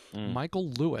 thing. Mm. Michael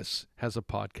Lewis has a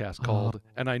podcast called,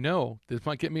 and I know this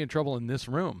might get me in trouble in this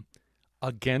room,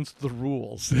 Against the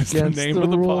Rules. It's Against the name the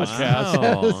of the Rules. podcast.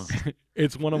 Wow. Yes.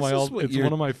 It's one of This is what it's you're-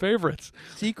 one of my favorites.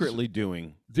 Secretly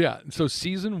doing. Yeah. So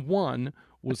season 1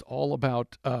 was all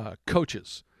about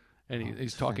coaches, and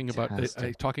he's talking fantastic.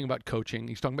 about talking about coaching.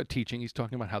 He's talking about teaching. He's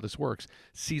talking about how this works.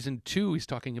 Season 2, he's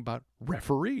talking about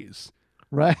referees.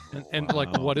 Right. And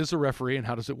like, Wow. what is a referee and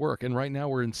how does it work? And right now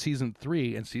we're in season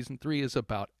 3, and season 3 is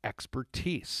about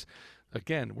expertise.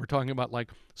 Again, we're talking about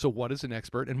like, so what is an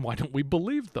expert and why don't we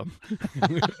believe them?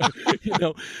 you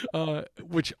know,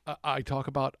 which I talk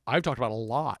about. I've talked about a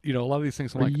lot. You know, a lot of these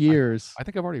things. I'm For like, years. I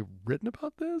think I've already written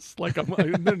about this. Like,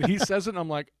 and then he says it, and I'm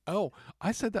like, oh,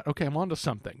 I said that. Okay, I'm onto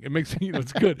something. It makes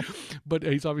it's good. But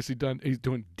he's obviously he's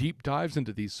doing deep dives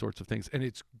into these sorts of things, and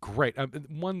it's great.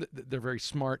 One, they're very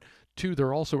smart. Two,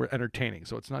 they're also entertaining.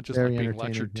 So it's not just Very like being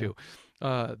entertaining, lectured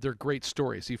to. They're great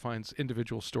stories. He finds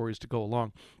individual stories to go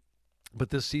along. But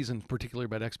this season, particularly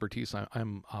about expertise,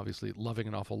 I'm obviously loving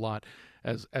an awful lot.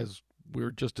 As we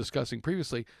were just discussing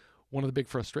previously, one of the big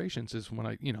frustrations is when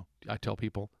I tell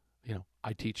people,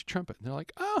 I teach trumpet. And they're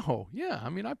like, oh, yeah, I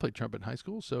mean, I played trumpet in high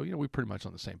school, so, we're pretty much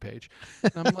on the same page.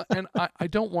 And I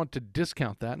don't want to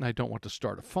discount that, and I don't want to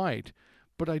start a fight,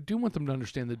 but I do want them to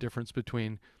understand the difference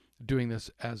between doing this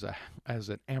as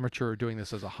an amateur, or doing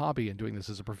this as a hobby, and doing this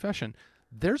as a profession.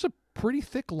 There's a pretty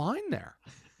thick line there.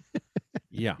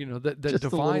 Yeah. That Just a little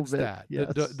divides bit, that.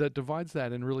 yes. That divides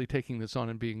that, and really taking this on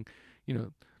and being,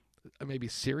 maybe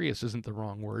serious isn't the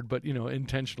wrong word, but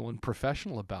intentional and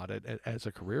professional about it as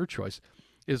a career choice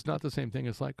is not the same thing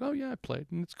as like, oh yeah, I played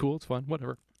and it's cool, it's fun,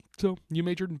 whatever. So you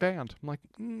majored in band. I'm like,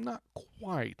 not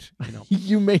quite.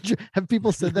 You have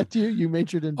people said that to you? You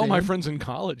majored in Oh, band? my friends in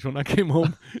college, when I came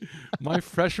home, my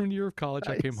freshman year of college,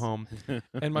 I came Nice. home,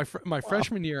 and my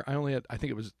freshman year, I only had, I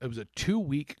think it was a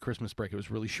 2-week Christmas break. It was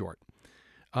really short.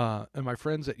 And my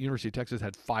friends at University of Texas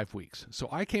had 5 weeks. So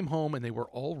I came home and they were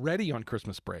already on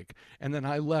Christmas break, and then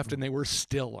I left and they were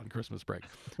still on Christmas break.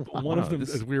 But one of them,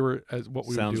 this what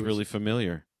we sounds would do really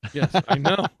familiar. yes, I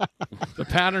know the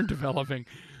pattern developing.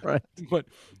 Right. But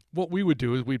what we would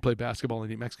do is we'd play basketball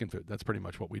and eat Mexican food. That's pretty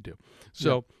much what we do.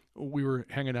 So we were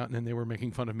hanging out, and then they were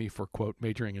making fun of me for, quote,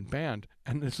 majoring in band.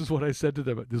 And this is what I said to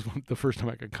them. This was the first time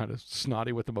I got kind of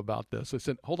snotty with them about this. I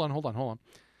said, hold on.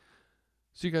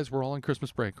 So you guys were all on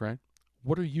Christmas break, right?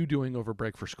 What are you doing over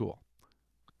break for school?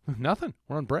 Nothing.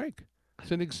 We're on break. I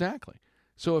said, exactly.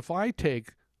 So if I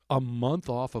take a month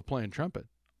off of playing trumpet,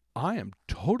 I am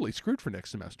totally screwed for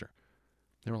next semester.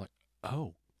 They were like,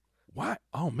 oh, what?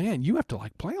 Oh, man, you have to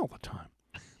like play all the time.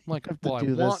 I'm like, have to well,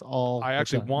 do this all I the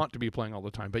actually time. want to be playing all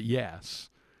the time, but yes.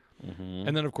 Mm-hmm.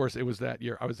 And then, of course, it was that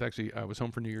year. I was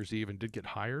home for New Year's Eve and did get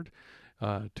hired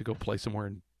to go play somewhere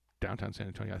in downtown San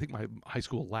Antonio. I think my high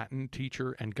school Latin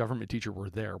teacher and government teacher were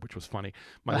there, which was funny.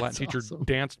 My That's Latin teacher awesome.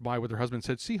 danced by with her husband and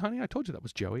said, see, honey, I told you that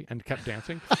was Joey, and kept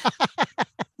dancing.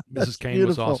 Mrs. Kane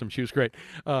beautiful. was awesome. She was great.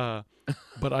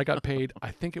 But I got paid,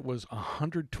 I think it was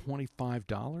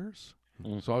 $125.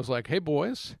 So I was like, hey,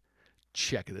 boys,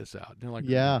 check this out. And they're like,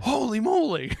 Yeah. holy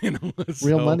moly.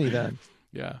 Real money then.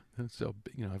 Yeah. So,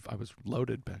 I was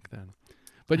loaded back then.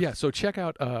 But yeah, so check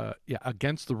out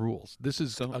Against the Rules. This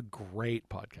is a great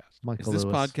podcast. Is Michael this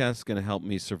Lewis. podcast going to help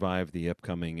me survive the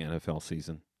upcoming NFL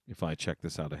season if I check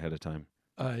this out ahead of time?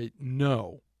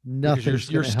 No. Nothing's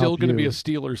Because you're gonna still help going to be you. a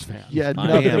Steelers fan. Yeah,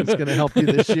 I am. nothing's going to help you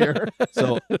this year.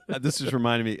 So this is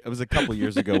reminding me. It was a couple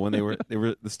years ago when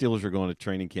the Steelers were going to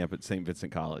training camp at St.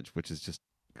 Vincent College, which is just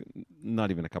not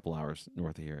even a couple hours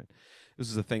north of here. This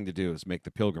is a thing to do: is make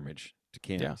the pilgrimage to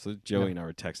camp. Yeah. So Joey and I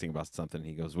were texting about something. And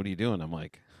he goes, "What are you doing?" I'm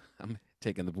like, "I'm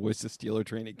taking the boys to Steeler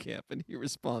training camp," and he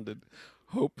responded,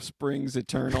 "Hope springs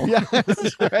eternal." Yeah,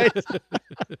 that's right.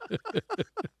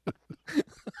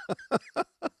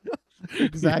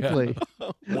 Exactly.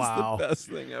 That's Wow. the best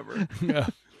thing ever. Yeah.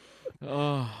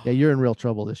 Oh, Yeah, you're in real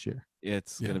trouble this year.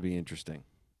 it's Yeah. going to be interesting.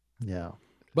 Yeah.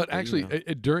 But Well, actually,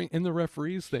 in the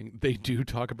referees thing, they do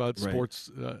talk about Right. sports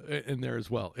in there as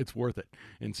well. It's worth it.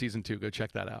 In season 2, go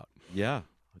check that out. Yeah,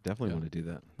 I definitely Yeah. want to do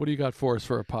that. What do you got for us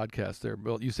for a podcast there,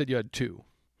 Bill? You said you had 2.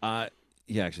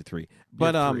 Yeah, actually 3. You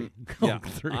But had 3. yeah,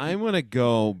 3. I'm going to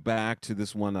go back to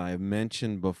this one I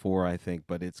mentioned before, I think,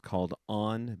 but it's called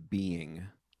On Being.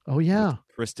 Oh, yeah.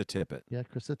 Krista Tippett. Yeah,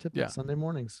 Krista Tippett, Yeah. Sunday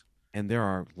mornings. And there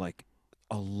are like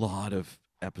a lot of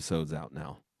episodes out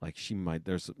now. Like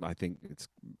I think it's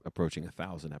approaching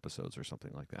 1,000 episodes or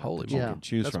something like that. Holy that you moly. can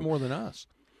choose That's from. more than us.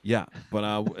 Yeah, but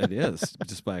it is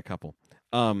just by a couple.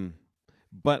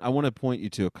 But I want to point you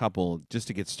to a couple just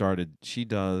to get started. She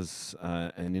does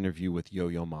an interview with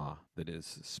Yo-Yo Ma that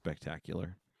is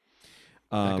spectacular.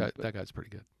 That guy's pretty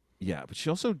good. Yeah, but she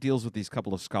also deals with these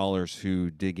couple of scholars who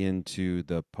dig into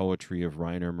the poetry of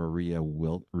Rainer Maria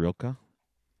Rilke.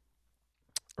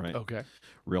 Right. Okay.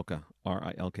 Rilke,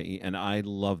 Rilke, and I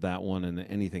love that one. And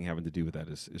anything having to do with that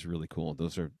is really cool.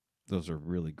 Those are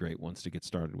really great ones to get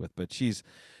started with. But she's a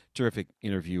terrific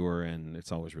interviewer, and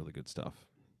it's always really good stuff.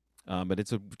 But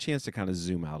it's a chance to kind of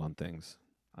zoom out on things.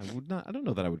 I don't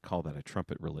know that I would call that a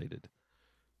trumpet related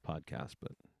podcast,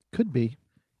 but Could be.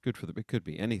 good for it could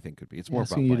be. Anything could be. It's more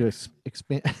Asking about you bikes. to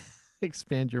expand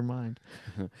expand your mind.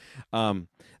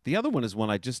 The other one is one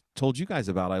I just told you guys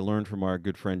about. I learned from our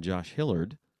good friend Josh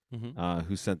Hillard,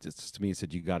 who sent it to me and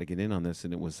said, you got to get in on this.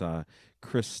 And it was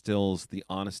Chris Still's The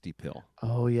Honesty Pill.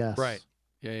 Oh, yes. Right.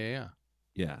 Yeah.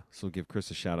 Yeah, so give Chris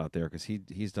a shout out there because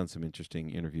he's done some interesting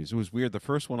interviews. It was weird. The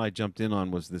first one I jumped in on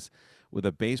was this with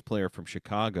a bass player from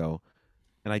Chicago,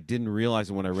 and I didn't realize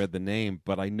it when I read the name,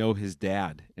 but I know his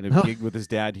dad and have gigged with his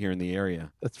dad here in the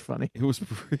area. That's funny. It was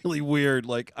really weird.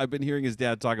 Like, I've been hearing his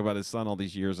dad talk about his son all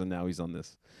these years, and now he's on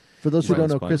this. For those who Right.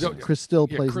 don't know, Chris Still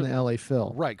plays in the LA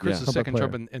Phil. Right. Chris Yeah. is second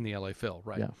Trumpet trumpet in the LA Phil.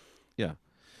 Right. Yeah.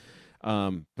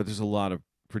 But there's a lot of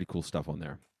pretty cool stuff on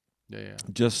there. Yeah.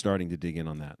 Just starting to dig in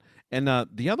on that. And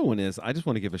the other one is, I just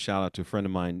want to give a shout out to a friend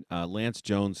of mine, Lance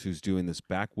Jones, who's doing this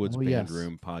Backwoods Band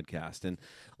Room podcast. And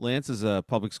Lance is a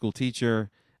public school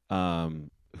teacher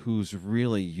who's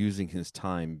really using his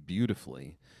time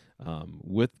beautifully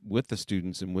with the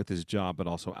students and with his job, but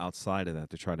also outside of that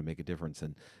to try to make a difference.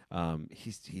 And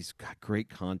he's got great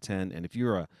content. And if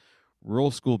you're a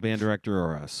rural school band director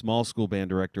or a small school band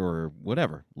director or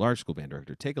whatever, large school band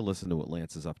director, take a listen to what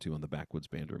Lance is up to on the Backwoods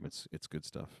Band Room. It's good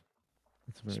stuff.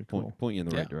 That's very Just cool. point you in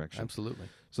the right direction. Absolutely.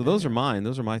 So those are mine.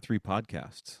 Those are my 3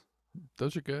 podcasts.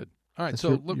 Those are good. All right. That's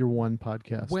So your one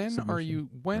podcast. when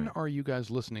submission. are you guys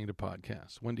listening to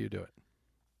podcasts? When do you do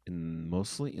it?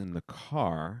 Mostly in the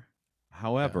car.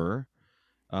 However,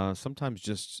 sometimes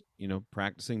just,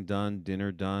 practicing done,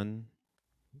 dinner done,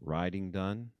 riding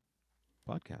done,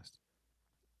 podcast.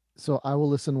 So I will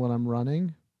listen when I'm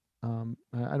running.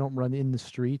 I don't run in the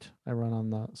street. I run on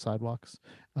the sidewalks.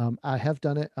 I have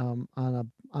done it on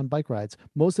bike rides,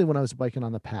 mostly when I was biking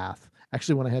on the path.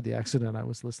 Actually, when I had the accident, I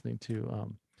was listening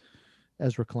to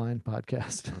Ezra Klein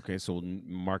podcast. Okay, so we'll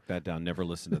mark that down. Never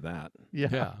listen to that.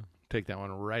 Yeah. Take that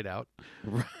one right out.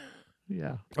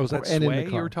 Yeah. Oh, is that And in the Sway you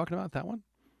car. were talking about? That one?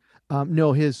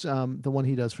 No, his the one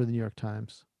he does for the New York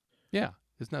Times. Yeah.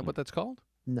 Isn't that what that's called?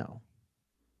 No,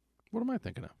 What am I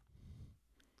thinking of?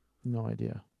 no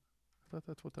idea. I thought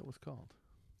that's what that was called.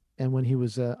 And when he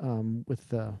was with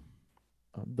the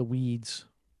Weeds,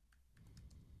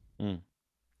 Mm.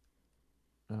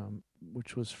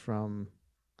 which was from,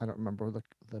 I don't remember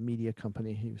the media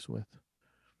company he was with.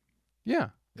 Yeah.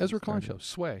 Ezra Klein started. Show.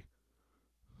 Sway.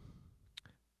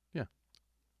 Yeah.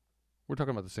 We're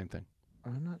talking about the same thing.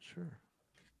 I'm not sure.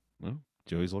 Well,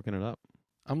 Joey's looking it up.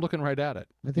 I'm looking right at it.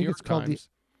 I New think York it's called Times,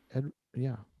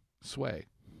 yeah. Sway.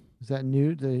 Is that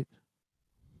new?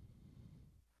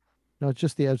 No, it's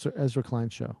just the Ezra Klein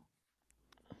Show.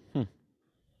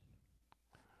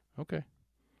 Okay.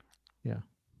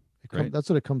 Great. That's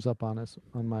what it comes up on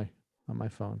my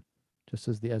phone. Just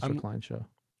as the Ezra Klein Show.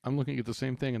 I'm looking at the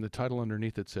same thing, and the title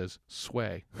underneath it says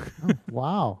Sway. Oh,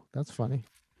 wow, that's funny.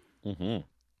 Mm-hmm.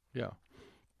 Yeah.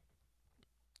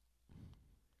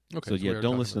 Okay. So we yeah, are don't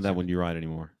talking listen to about that the when same you ride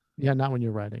anymore. Yeah, not when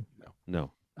you're riding.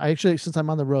 No. I actually, since I'm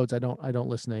on the roads, I don't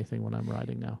listen to anything when I'm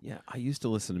riding now. Yeah, I used to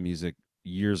listen to music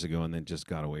years ago and then just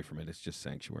got away from it. It's just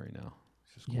sanctuary now.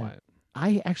 It's just Yeah. quiet.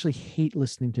 I actually hate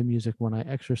listening to music when I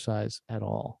exercise at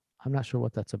all. I'm not sure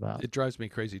what that's about. thing. It drives me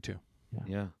crazy too.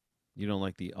 Yeah. You don't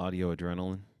like the audio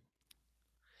adrenaline?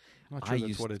 I'm not sure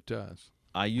that's what it does.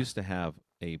 I used to have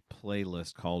a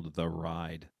playlist called The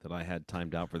Ride that I had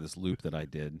timed out for this loop that I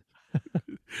did.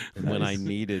 And when I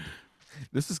needed,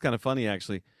 this is kind of funny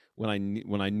actually, when I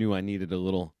knew I needed a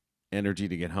little energy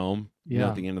to get home,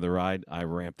 at the end of the ride, I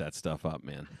ramped that stuff up,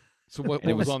 man. So what it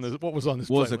was was- on this? What was on this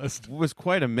Was playlist? it was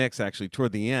quite a mix actually.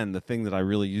 Toward the end, the thing that I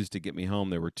really used to get me home,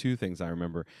 there were 2 things I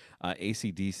remember.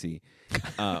 AC/DC.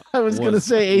 I was going to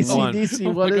say AC/DC.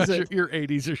 Oh What my is gosh, it? Your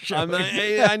 80s are showing.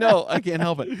 I know. I can't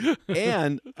help it.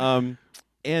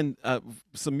 And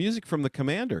some music from the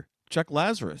Commander, Chuck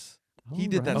Lazarus. He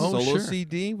did that Oh, solo sure.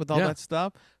 CD with all Yeah. that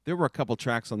stuff. There were a couple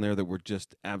tracks on there that were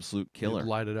just absolute killer.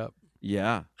 Light it up.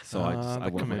 Yeah. So I The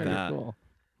went with Commander. that. Cool.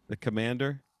 The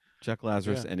Commander, Chuck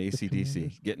Lazarus, Yeah. and AC/DC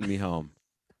Commanders. getting me home.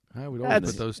 I would always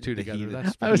That's- put those two the together. heat of-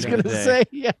 That's I was the going to day. say,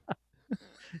 yeah.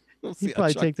 We'll see He'd how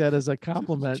probably Chuck, take that as a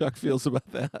compliment. Chuck feels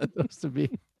about that. Supposed to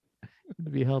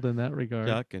be held in that regard.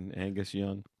 Chuck and Angus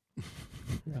Young.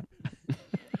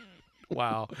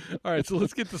 wow. All right, so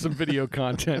let's get to some video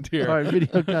content here. All right, video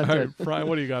All right, content. Brian,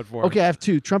 what do you got for us? Okay, I have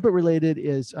 2. Trumpet related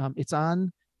is it's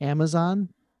on Amazon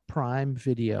Prime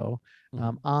Video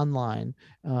online,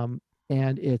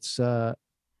 and it's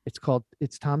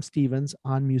Tom Stevens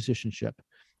on musicianship.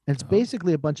 And it's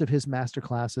basically a bunch of his master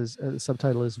classes. The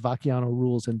subtitle is Vacchiano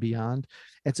Rules and Beyond.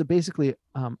 It's basically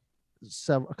a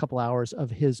couple hours of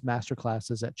his master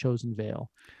classes at Chosen Vale.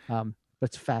 But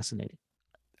it's fascinating.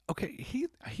 Okay,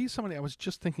 he's somebody I was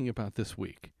just thinking about this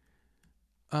week.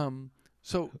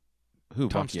 So Who?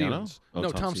 Tom Bacchiano? Stevens. Oh, No,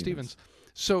 Tom Stevens.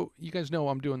 So you guys know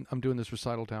I'm doing this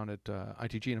recital down at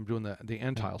ITG, and I'm doing the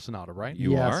Antile Sonata, right?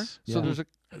 You are? So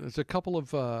there's a couple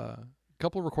of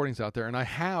recordings out there, and I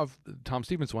have Tom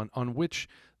Stevens one on which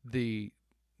the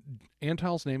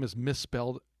Antile's name is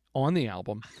misspelled on the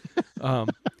album.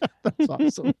 That's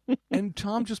awesome. And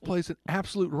Tom just plays an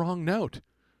absolute wrong note.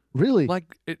 Really?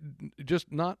 Like it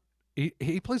just not.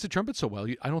 He plays the trumpet so well.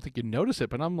 I don't think you notice it,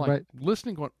 but I'm like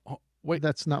listening, going, oh, wait,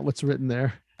 that's not what's written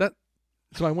there.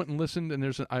 So I went and listened, and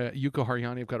there's Yuko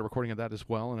Haryani. I've got a recording of that as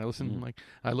well. And I listened,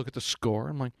 I look at the score.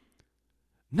 I'm like,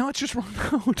 no, it's just wrong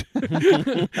note.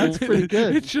 That's pretty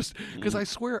good. It's just because I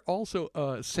swear also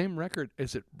same record.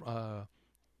 Is it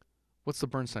what's the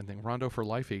Bernstein thing? Rondo for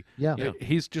Lifey. Yeah.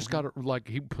 He's just got it like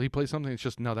he plays something. It's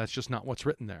just no, that's just not what's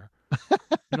written there.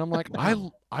 And I'm like,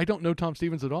 I don't know Tom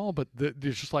Stevens at all, but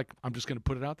it's just like I'm just going to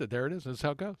put it out there. There it is. That's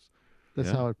how it goes.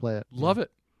 That's how I play it. Love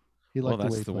it. He liked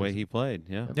that's the way he played.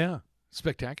 Yeah. Yeah.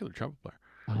 Spectacular trumpet player.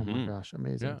 Oh my gosh,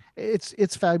 amazing. Yeah.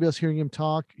 It's fabulous hearing him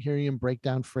talk, hearing him break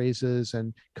down phrases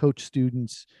and coach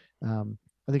students. I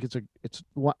think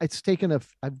it's taken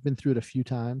I've been through it a few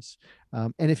times.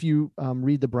 And if you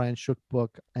read the Bryan Shook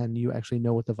book and you actually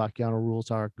know what the Vacchiano rules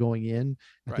are going in,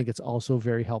 I think it's also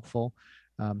very helpful.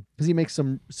 Because he makes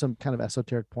some kind of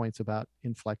esoteric points about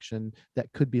inflection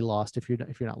that could be lost if you're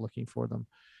not looking for them.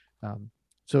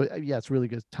 So yeah, it's really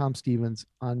good. Tom Stevens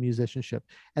on musicianship.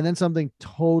 And then something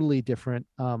totally different.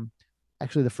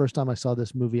 Actually, the first time I saw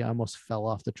this movie, I almost fell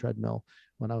off the treadmill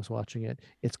when I was watching it.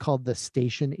 It's called The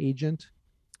Station Agent,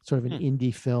 sort of an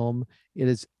indie film. It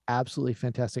is absolutely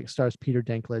fantastic. It stars Peter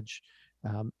Dinklage,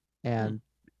 and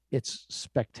it's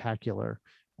spectacular.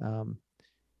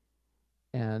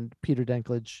 And Peter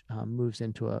Dinklage moves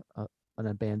into an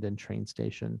abandoned train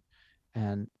station,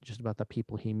 and just about the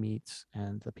people he meets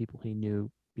and the people he knew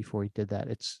before he did that.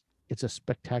 It's a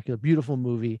spectacular, beautiful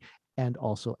movie, and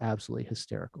also absolutely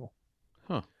hysterical.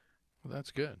 Huh. Well,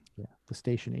 that's good. Yeah. The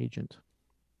Station Agent.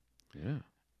 Yeah.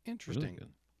 Interesting. Really good.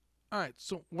 All right.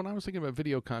 So when I was thinking about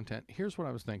video content, here's what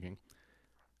I was thinking.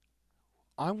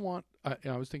 I was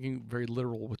thinking very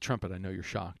literal with trumpet. I know you're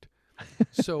shocked.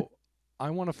 So I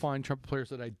want to find trumpet players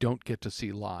that I don't get to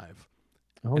see live.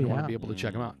 Oh, and yeah. want to be able to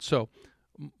check them out. So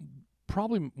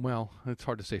probably, well, it's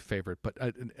hard to say favorite, but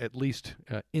at least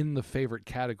in the favorite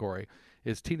category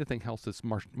is Tina Thing-Helseth's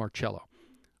Marcello,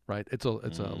 right? It's a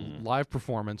live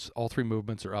performance. All three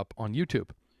movements are up on YouTube.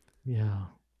 Yeah.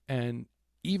 And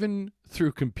even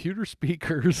through computer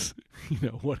speakers,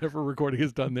 whatever recording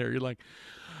is done there, you're like,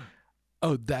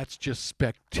 oh, that's just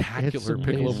spectacular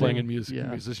piccolo playing and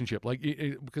musicianship. Like,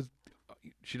 because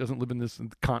she doesn't live in this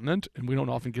continent, and we don't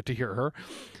often get to hear her.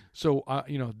 So,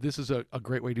 this is a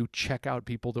great way to check out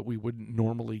people that we wouldn't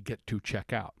normally get to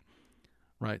check out,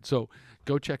 right? So,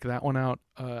 go check that one out.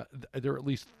 There are at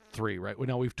least three, right?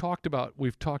 Now we've talked about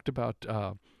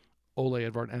Ole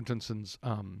Edvard Antonson's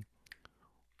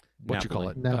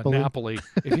Napoli.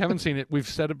 If you haven't seen it, we've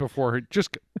said it before.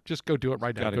 Just go do it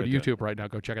right now. Go to YouTube right now.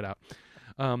 Go check it out.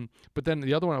 But then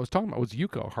the other one I was talking about was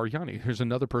Yuko Haryani. Here's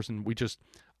another person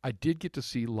I did get to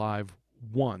see live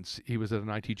once. He was at an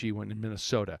ITG one in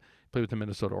Minnesota. Played with the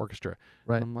Minnesota Orchestra.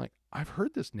 Right. And I'm like, I've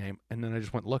heard this name, and then I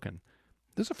just went looking.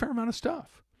 There's a fair amount of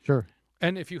stuff. Sure.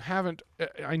 And if you haven't,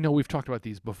 I know we've talked about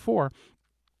these before,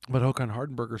 but Håkan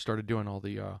Hardenberger started doing all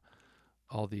the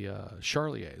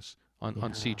Charliers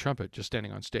on C trumpet, just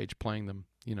standing on stage playing them,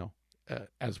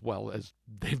 as well as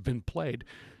they've been played.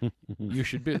 You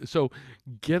should be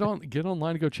get online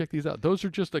and go check these out. Those are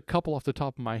just a couple off the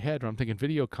top of my head. When I'm thinking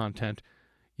video content,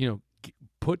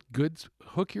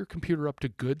 hook your computer up to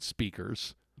good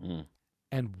speakers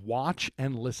and watch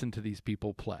and listen to these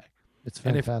people play. It's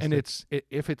fantastic.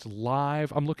 If it's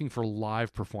live, I'm looking for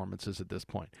live performances at this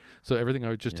point. So everything I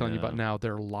was just telling you about now,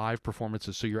 they're live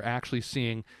performances. So you're actually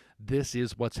seeing this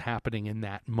is what's happening in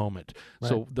that moment. Right.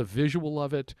 So the visual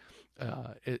of it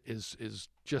is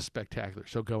just spectacular.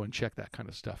 So go and check that kind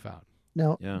of stuff out.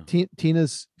 Now,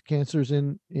 Tina's cancer's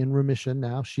in remission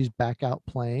now. She's back out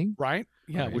playing. Right?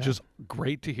 Yeah, which is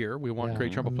great to hear. We want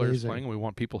great trumpet players playing, and we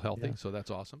want people healthy. Yeah. So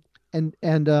that's awesome. And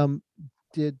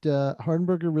did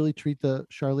Hardenberger really treat the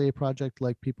Charlier project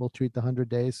like people treat the 100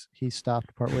 Days? He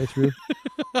stopped partway through.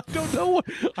 I don't know.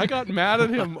 I got mad at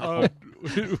him. I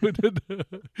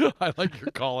like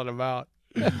you're calling him out.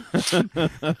 You're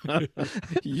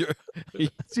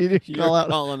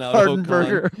calling out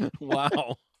Hardenberger.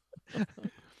 Wow.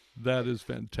 That is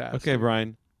fantastic. Okay,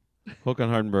 Bryan. Håkan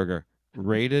Hardenberger.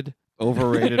 Rated,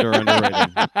 overrated, or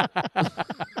underrated?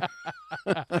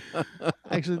 I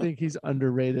actually think he's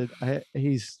underrated.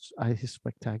 He's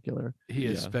spectacular. He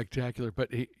is Yeah. spectacular,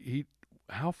 but he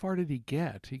how far did he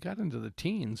get? He got into the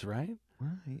teens, right?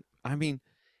 Right. I mean,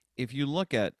 if you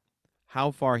look at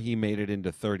how far he made it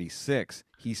into 36,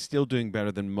 he's still doing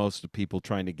better than most of people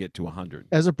trying to get to 100.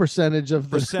 As a percentage of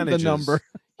the Percentages, number.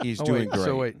 he's Oh, doing wait, great.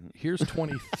 So wait, here's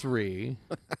 23.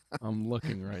 I'm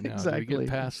looking right now. Did we Exactly. get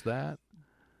past that?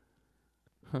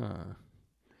 Huh.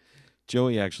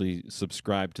 Joey actually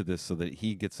subscribed to this so that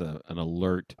he gets an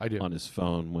alert I do. on his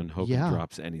phone when Hogan Yeah.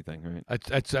 drops anything, right?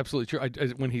 That's absolutely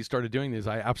true. When he started doing these,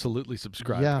 I absolutely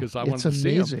subscribed Yeah, because I it's wanted to see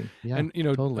him. amazing. Yeah, And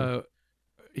totally.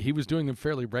 He was doing them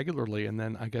fairly regularly, and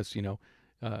then I guess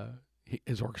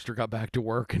his orchestra got back to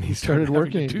work, and he started having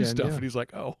working to do again, stuff, yeah. and he's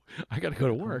like, "Oh, I got to go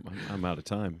to work." I'm out of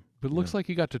time. But it looks like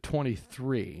he got to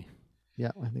 23.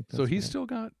 Yeah, I think that's So he's right.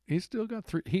 still got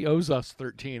 3. He owes us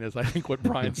 13, is I think what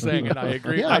Brian's saying, and I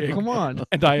agree. Yeah, come on.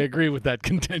 And I agree with that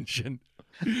contention.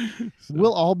 So,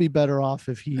 We'll all be better off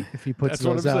if he puts That's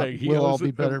what those I'm out. saying. He We'll all owes be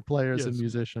it- better players and yes.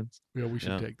 musicians. we should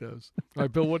Yeah. take those. All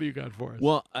right, Bill, what do you got for us?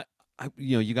 Well,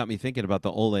 you got me thinking about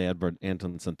the Ole Edvard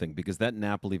Antonsen thing because that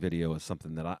Napoli video is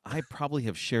something that I probably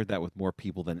have shared that with more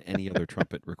people than any other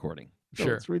trumpet recording. So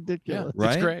sure. It's Yeah, ridiculous.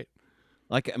 Right? it's great.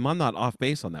 Like, I'm not off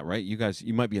base on that, right? You guys,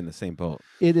 you might be in the same boat.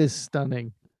 It is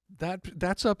stunning.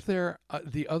 That's up there.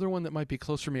 The other one that might be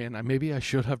close for me, and maybe I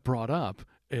should have brought up,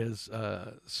 is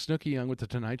Snooki Young with the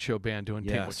Tonight Show band doing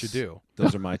 "Take What You Yes. Do."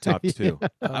 Those are my top two.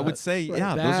 I would say, those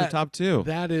are that- top two.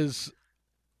 That is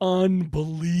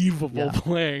unbelievable Yeah.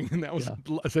 playing, and that was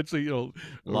essentially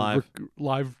Live.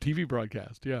 live TV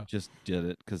broadcast. Yeah, Just did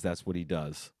it because that's what he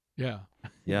does. yeah.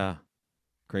 Yeah.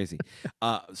 Crazy.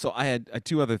 So I had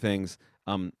two other things.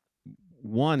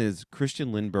 One is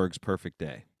Christian Lindbergh's Perfect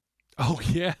Day. Oh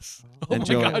yes. Oh And my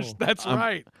Joey, gosh, that's I'm-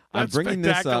 right. I'm That's bringing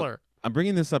this up. spectacular. I'm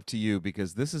bringing this up to you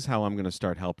because this is how I'm going to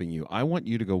start helping you. I want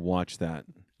you to go watch that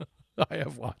I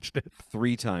have watched it.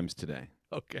 3 times today.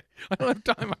 Okay, I don't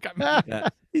have time. I got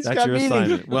That- He's that's got your meetings.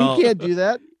 assignment. Well, he can't do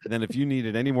that. then if you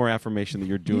needed any more affirmation that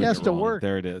you're doing has it to wrong, work.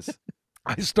 there it is.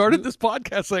 I started this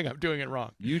podcast saying I'm doing it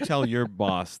wrong. You tell your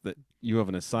boss that you have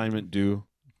an assignment due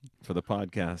for the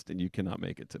podcast and you cannot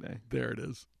make it today. There it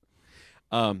is.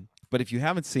 But if you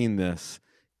haven't seen this,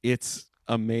 it's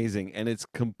amazing and it's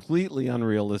completely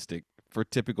unrealistic for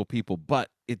typical people, but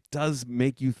it does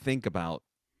make you think about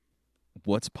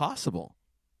what's possible,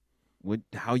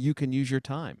 how you can use your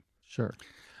time. Sure.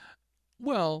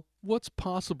 Well, what's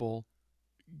possible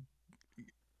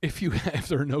if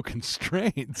there are no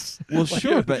constraints? Well,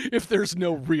 sure, if, but if there's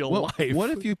no real life, what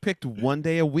if you picked one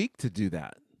day a week to do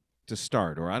that to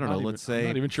start, or I don't know, let's say I'm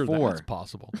not even sure 4. that's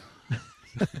possible.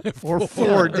 Or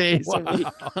 4 days a Wow. week.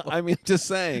 I mean, just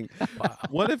saying. Wow.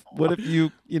 What if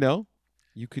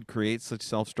you could create such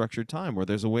self-structured time where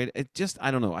there's a way to, I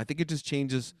don't know. I think it just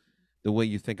changes the way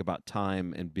you think about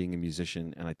time and being a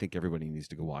musician, and I think everybody needs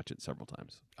to go watch it several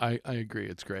times. I agree.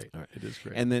 It's great. All right. It is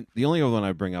great. And then the only other one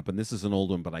I bring up, and this is an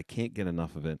old one, but I can't get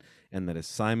enough of it, and that is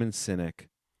Simon Sinek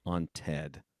on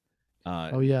TED.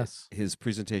 Oh, yes. His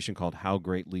presentation called "How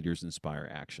Great Leaders Inspire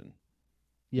Action."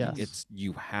 Yes.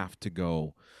 You have to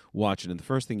go watch it, and the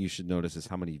first thing you should notice is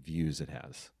how many views it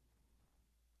has,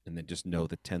 and then just know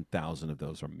that 10,000 of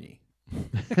those are me.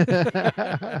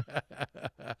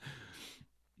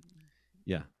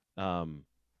 Yeah,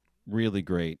 really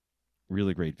great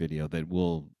video that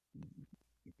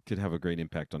could have a great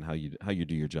impact on how you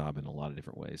do your job in a lot of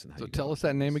different ways. And how So you go tell about us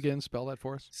that name things. again. Spell that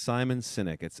for us. Simon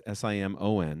Sinek. It's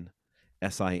SIMONSINEK,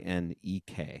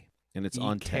 and it's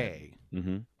on TED.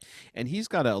 Mm-hmm. And he's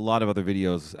got a lot of other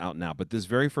videos out now, but this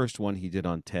very first one he did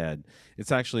on TED,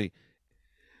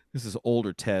 this is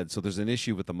older TED, so there's an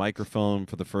issue with the microphone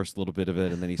for the first little bit of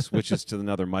it, and then he switches to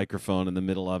another microphone in the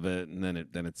middle of it, and then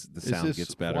the sound Is this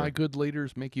gets better. Why good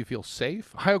leaders make you feel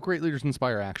safe? How great leaders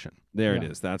inspire action. There it Yeah.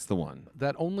 is. That's the one.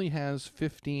 That only has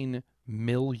 15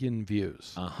 million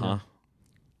views. Uh-huh.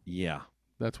 Yeah.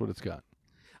 That's what it's got.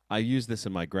 I use this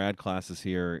in my grad classes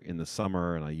here in the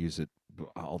summer, and I use it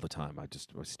all the time. I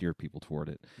steer people toward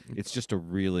it. It's just a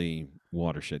really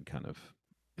watershed kind of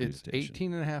It's presentation.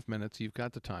 18 and a half minutes. You've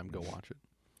got the time. Go watch it.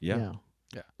 Yeah.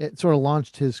 Yeah. It sort of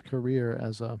launched his career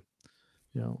as a,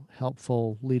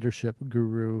 helpful leadership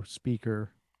guru,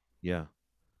 speaker. Yeah.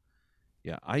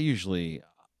 Yeah. I usually,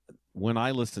 when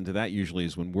I listen to that, usually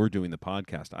is when we're doing the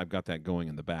podcast. I've got that going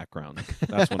in the background.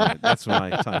 That's when I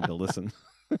time to listen.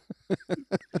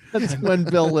 That's when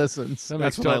Bill listens. That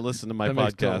That's when I listen to my that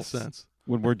makes total podcast sense.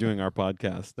 when we're doing our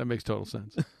podcast. That makes total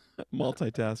sense.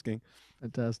 Multitasking.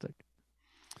 Fantastic.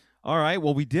 All right.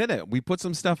 Well, we did it. We put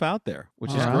some stuff out there,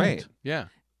 which is All right. great. Yeah.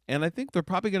 And I think they're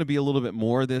probably going to be a little bit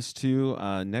more of this too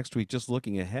next week. Just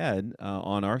looking ahead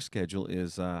on our schedule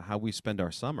is how we spend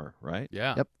our summer, right?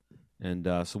 Yeah. Yep.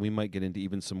 And so we might get into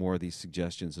even some more of these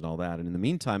suggestions and all that. And in the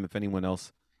meantime, if anyone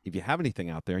else, if you have anything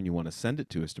out there and you want to send it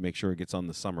to us to make sure it gets on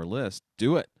the summer list,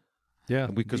 do it. Yeah.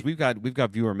 Because we've got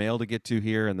viewer mail to get to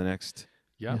here in the next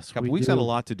Yes, couple we weeks. do. Got a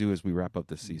lot to do as we wrap up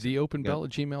this season.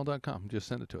 theopenbell@gmail.com. Just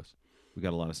send it to us. We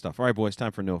got a lot of stuff. All right, boys,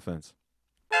 time for No Offense.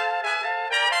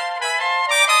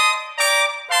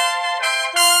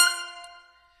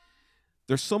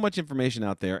 There's so much information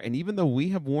out there, and even though we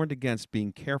have warned against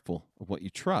being careful of what you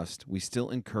trust, we still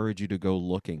encourage you to go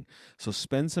looking. So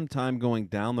spend some time going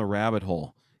down the rabbit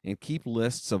hole and keep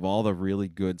lists of all the really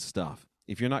good stuff.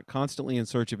 If you're not constantly in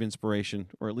search of inspiration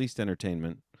or at least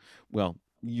entertainment, well,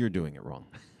 you're doing it wrong.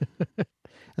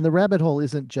 And the rabbit hole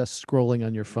isn't just scrolling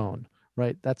on your phone,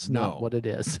 right? That's No. not what it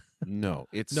is. No,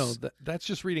 it's that's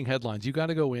just reading headlines. You got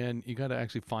to go in. You got to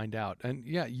actually find out. And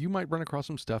yeah, you might run across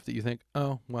some stuff that you think,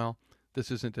 oh, well,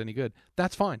 this isn't any good.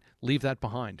 That's fine. Leave that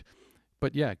behind.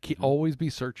 But yeah, always be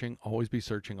searching, always be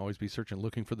searching, always be searching,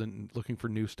 looking for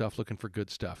new stuff, looking for good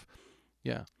stuff.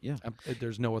 Yeah. Yeah.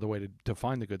 There's no other way to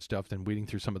find the good stuff than weeding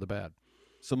through some of the bad.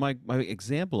 So my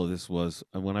example of this was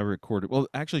when I recorded. Well,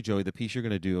 actually, Joey, one of the pieces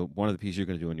you're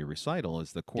going to do in your recital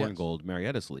is the Korngold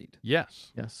Marietta's lead,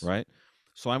 Yes. Yes. right?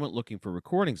 So I went looking for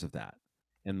recordings of that,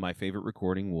 and my favorite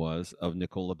recording was of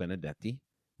Nicola Benedetti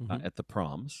at the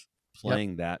Proms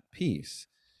playing that piece.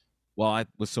 Well, I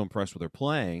was so impressed with her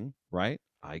playing, right?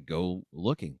 I go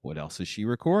looking. What else has she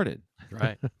recorded?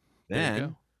 Right. There you Then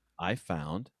go. I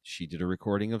found she did a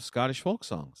recording of Scottish folk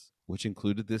songs, which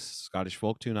included this Scottish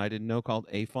folk tune I didn't know called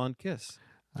A Fond Kiss,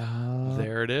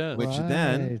 There it is. which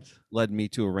then right. led me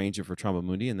to arrange it for Tromba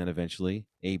Mundi and then eventually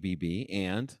ABB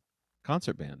and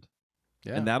concert band.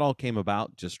 Yeah. And that all came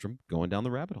about just from going down the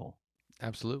rabbit hole,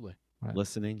 Absolutely. Right.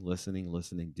 listening,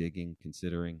 digging,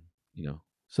 considering,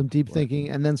 Some deep What? thinking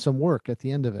and then some work at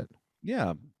the end of it.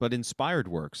 Yeah, but inspired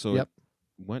work. So Yep.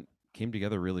 it came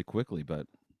together really quickly, but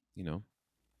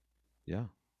yeah.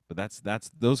 But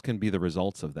those can be the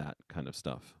results of that kind of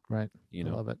stuff, Right. you I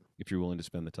know, love it. if you're willing to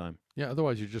spend the time. Yeah.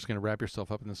 Otherwise, you're just going to wrap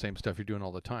yourself up in the same stuff you're doing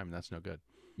all the time. And that's no good.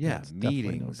 Yeah, That's definitely no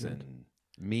meetings good. and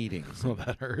meetings, Well, and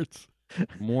that hurts.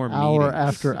 more Hour meetings.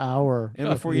 after hour. And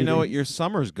of before you know it, meetings. your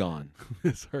summer's gone.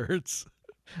 This hurts.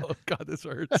 Oh God, this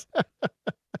hurts.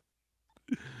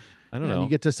 I don't And know. you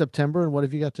get to September, and what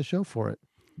have you got to show for it?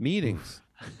 Meetings.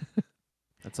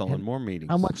 That's all, And and more meetings.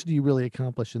 How much do you really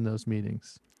accomplish in those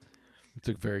meetings? It's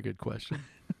a very good question.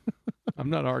 I'm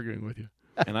not arguing with you.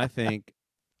 And I think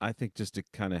just to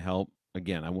kind of help,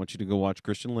 again, I want you to go watch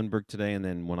Christian Lindbergh today, and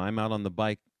then when I'm out on the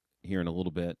bike here in a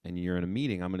little bit and you're in a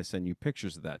meeting, I'm going to send you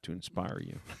pictures of that to inspire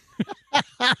you.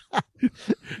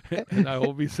 And I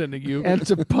will be sending you And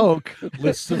to poke.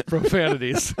 lists of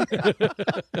profanities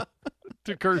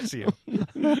to curse you.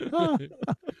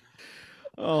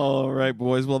 All right,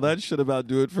 boys. Well, that should about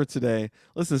do it for today.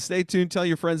 Listen, stay tuned, tell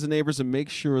your friends and neighbors, and make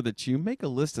sure that you make a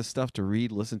list of stuff to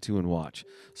read, listen to, and watch.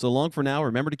 So long for now.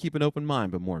 Remember to keep an open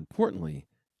mind, but more importantly,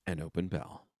 an open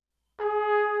bell.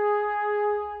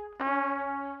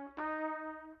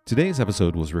 Today's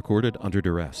episode was recorded under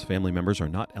duress. Family members are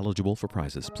not eligible for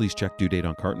prizes. Please check due date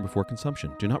on carton before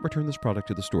consumption. Do not return this product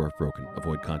to the store if broken.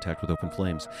 Avoid contact with open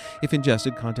flames. If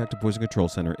ingested, contact a Poison Control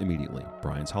Center immediately.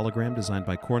 Brian's Hologram, designed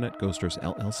by Cornet Ghosters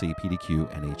LLC, PDQ,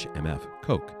 NHMF.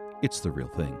 Coke. It's the real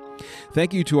thing.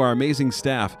 Thank you to our amazing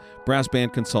staff, brass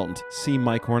band consultant C.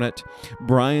 Mike Hornet,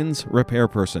 Brian's repair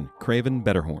person, Craven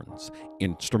Betterhorns,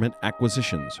 instrument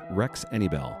acquisitions, Rex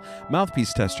Annybell,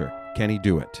 mouthpiece tester, Kenny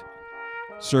Dewitt,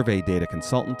 survey data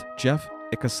consultant, Jeff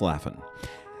Ickaslaffen,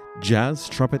 jazz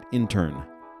trumpet intern,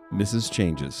 Mrs.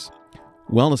 Changes,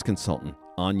 wellness consultant,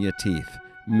 Anya Teeth,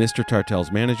 Mr.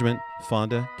 Tartell's management,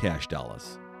 Fonda Cash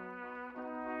Dallas.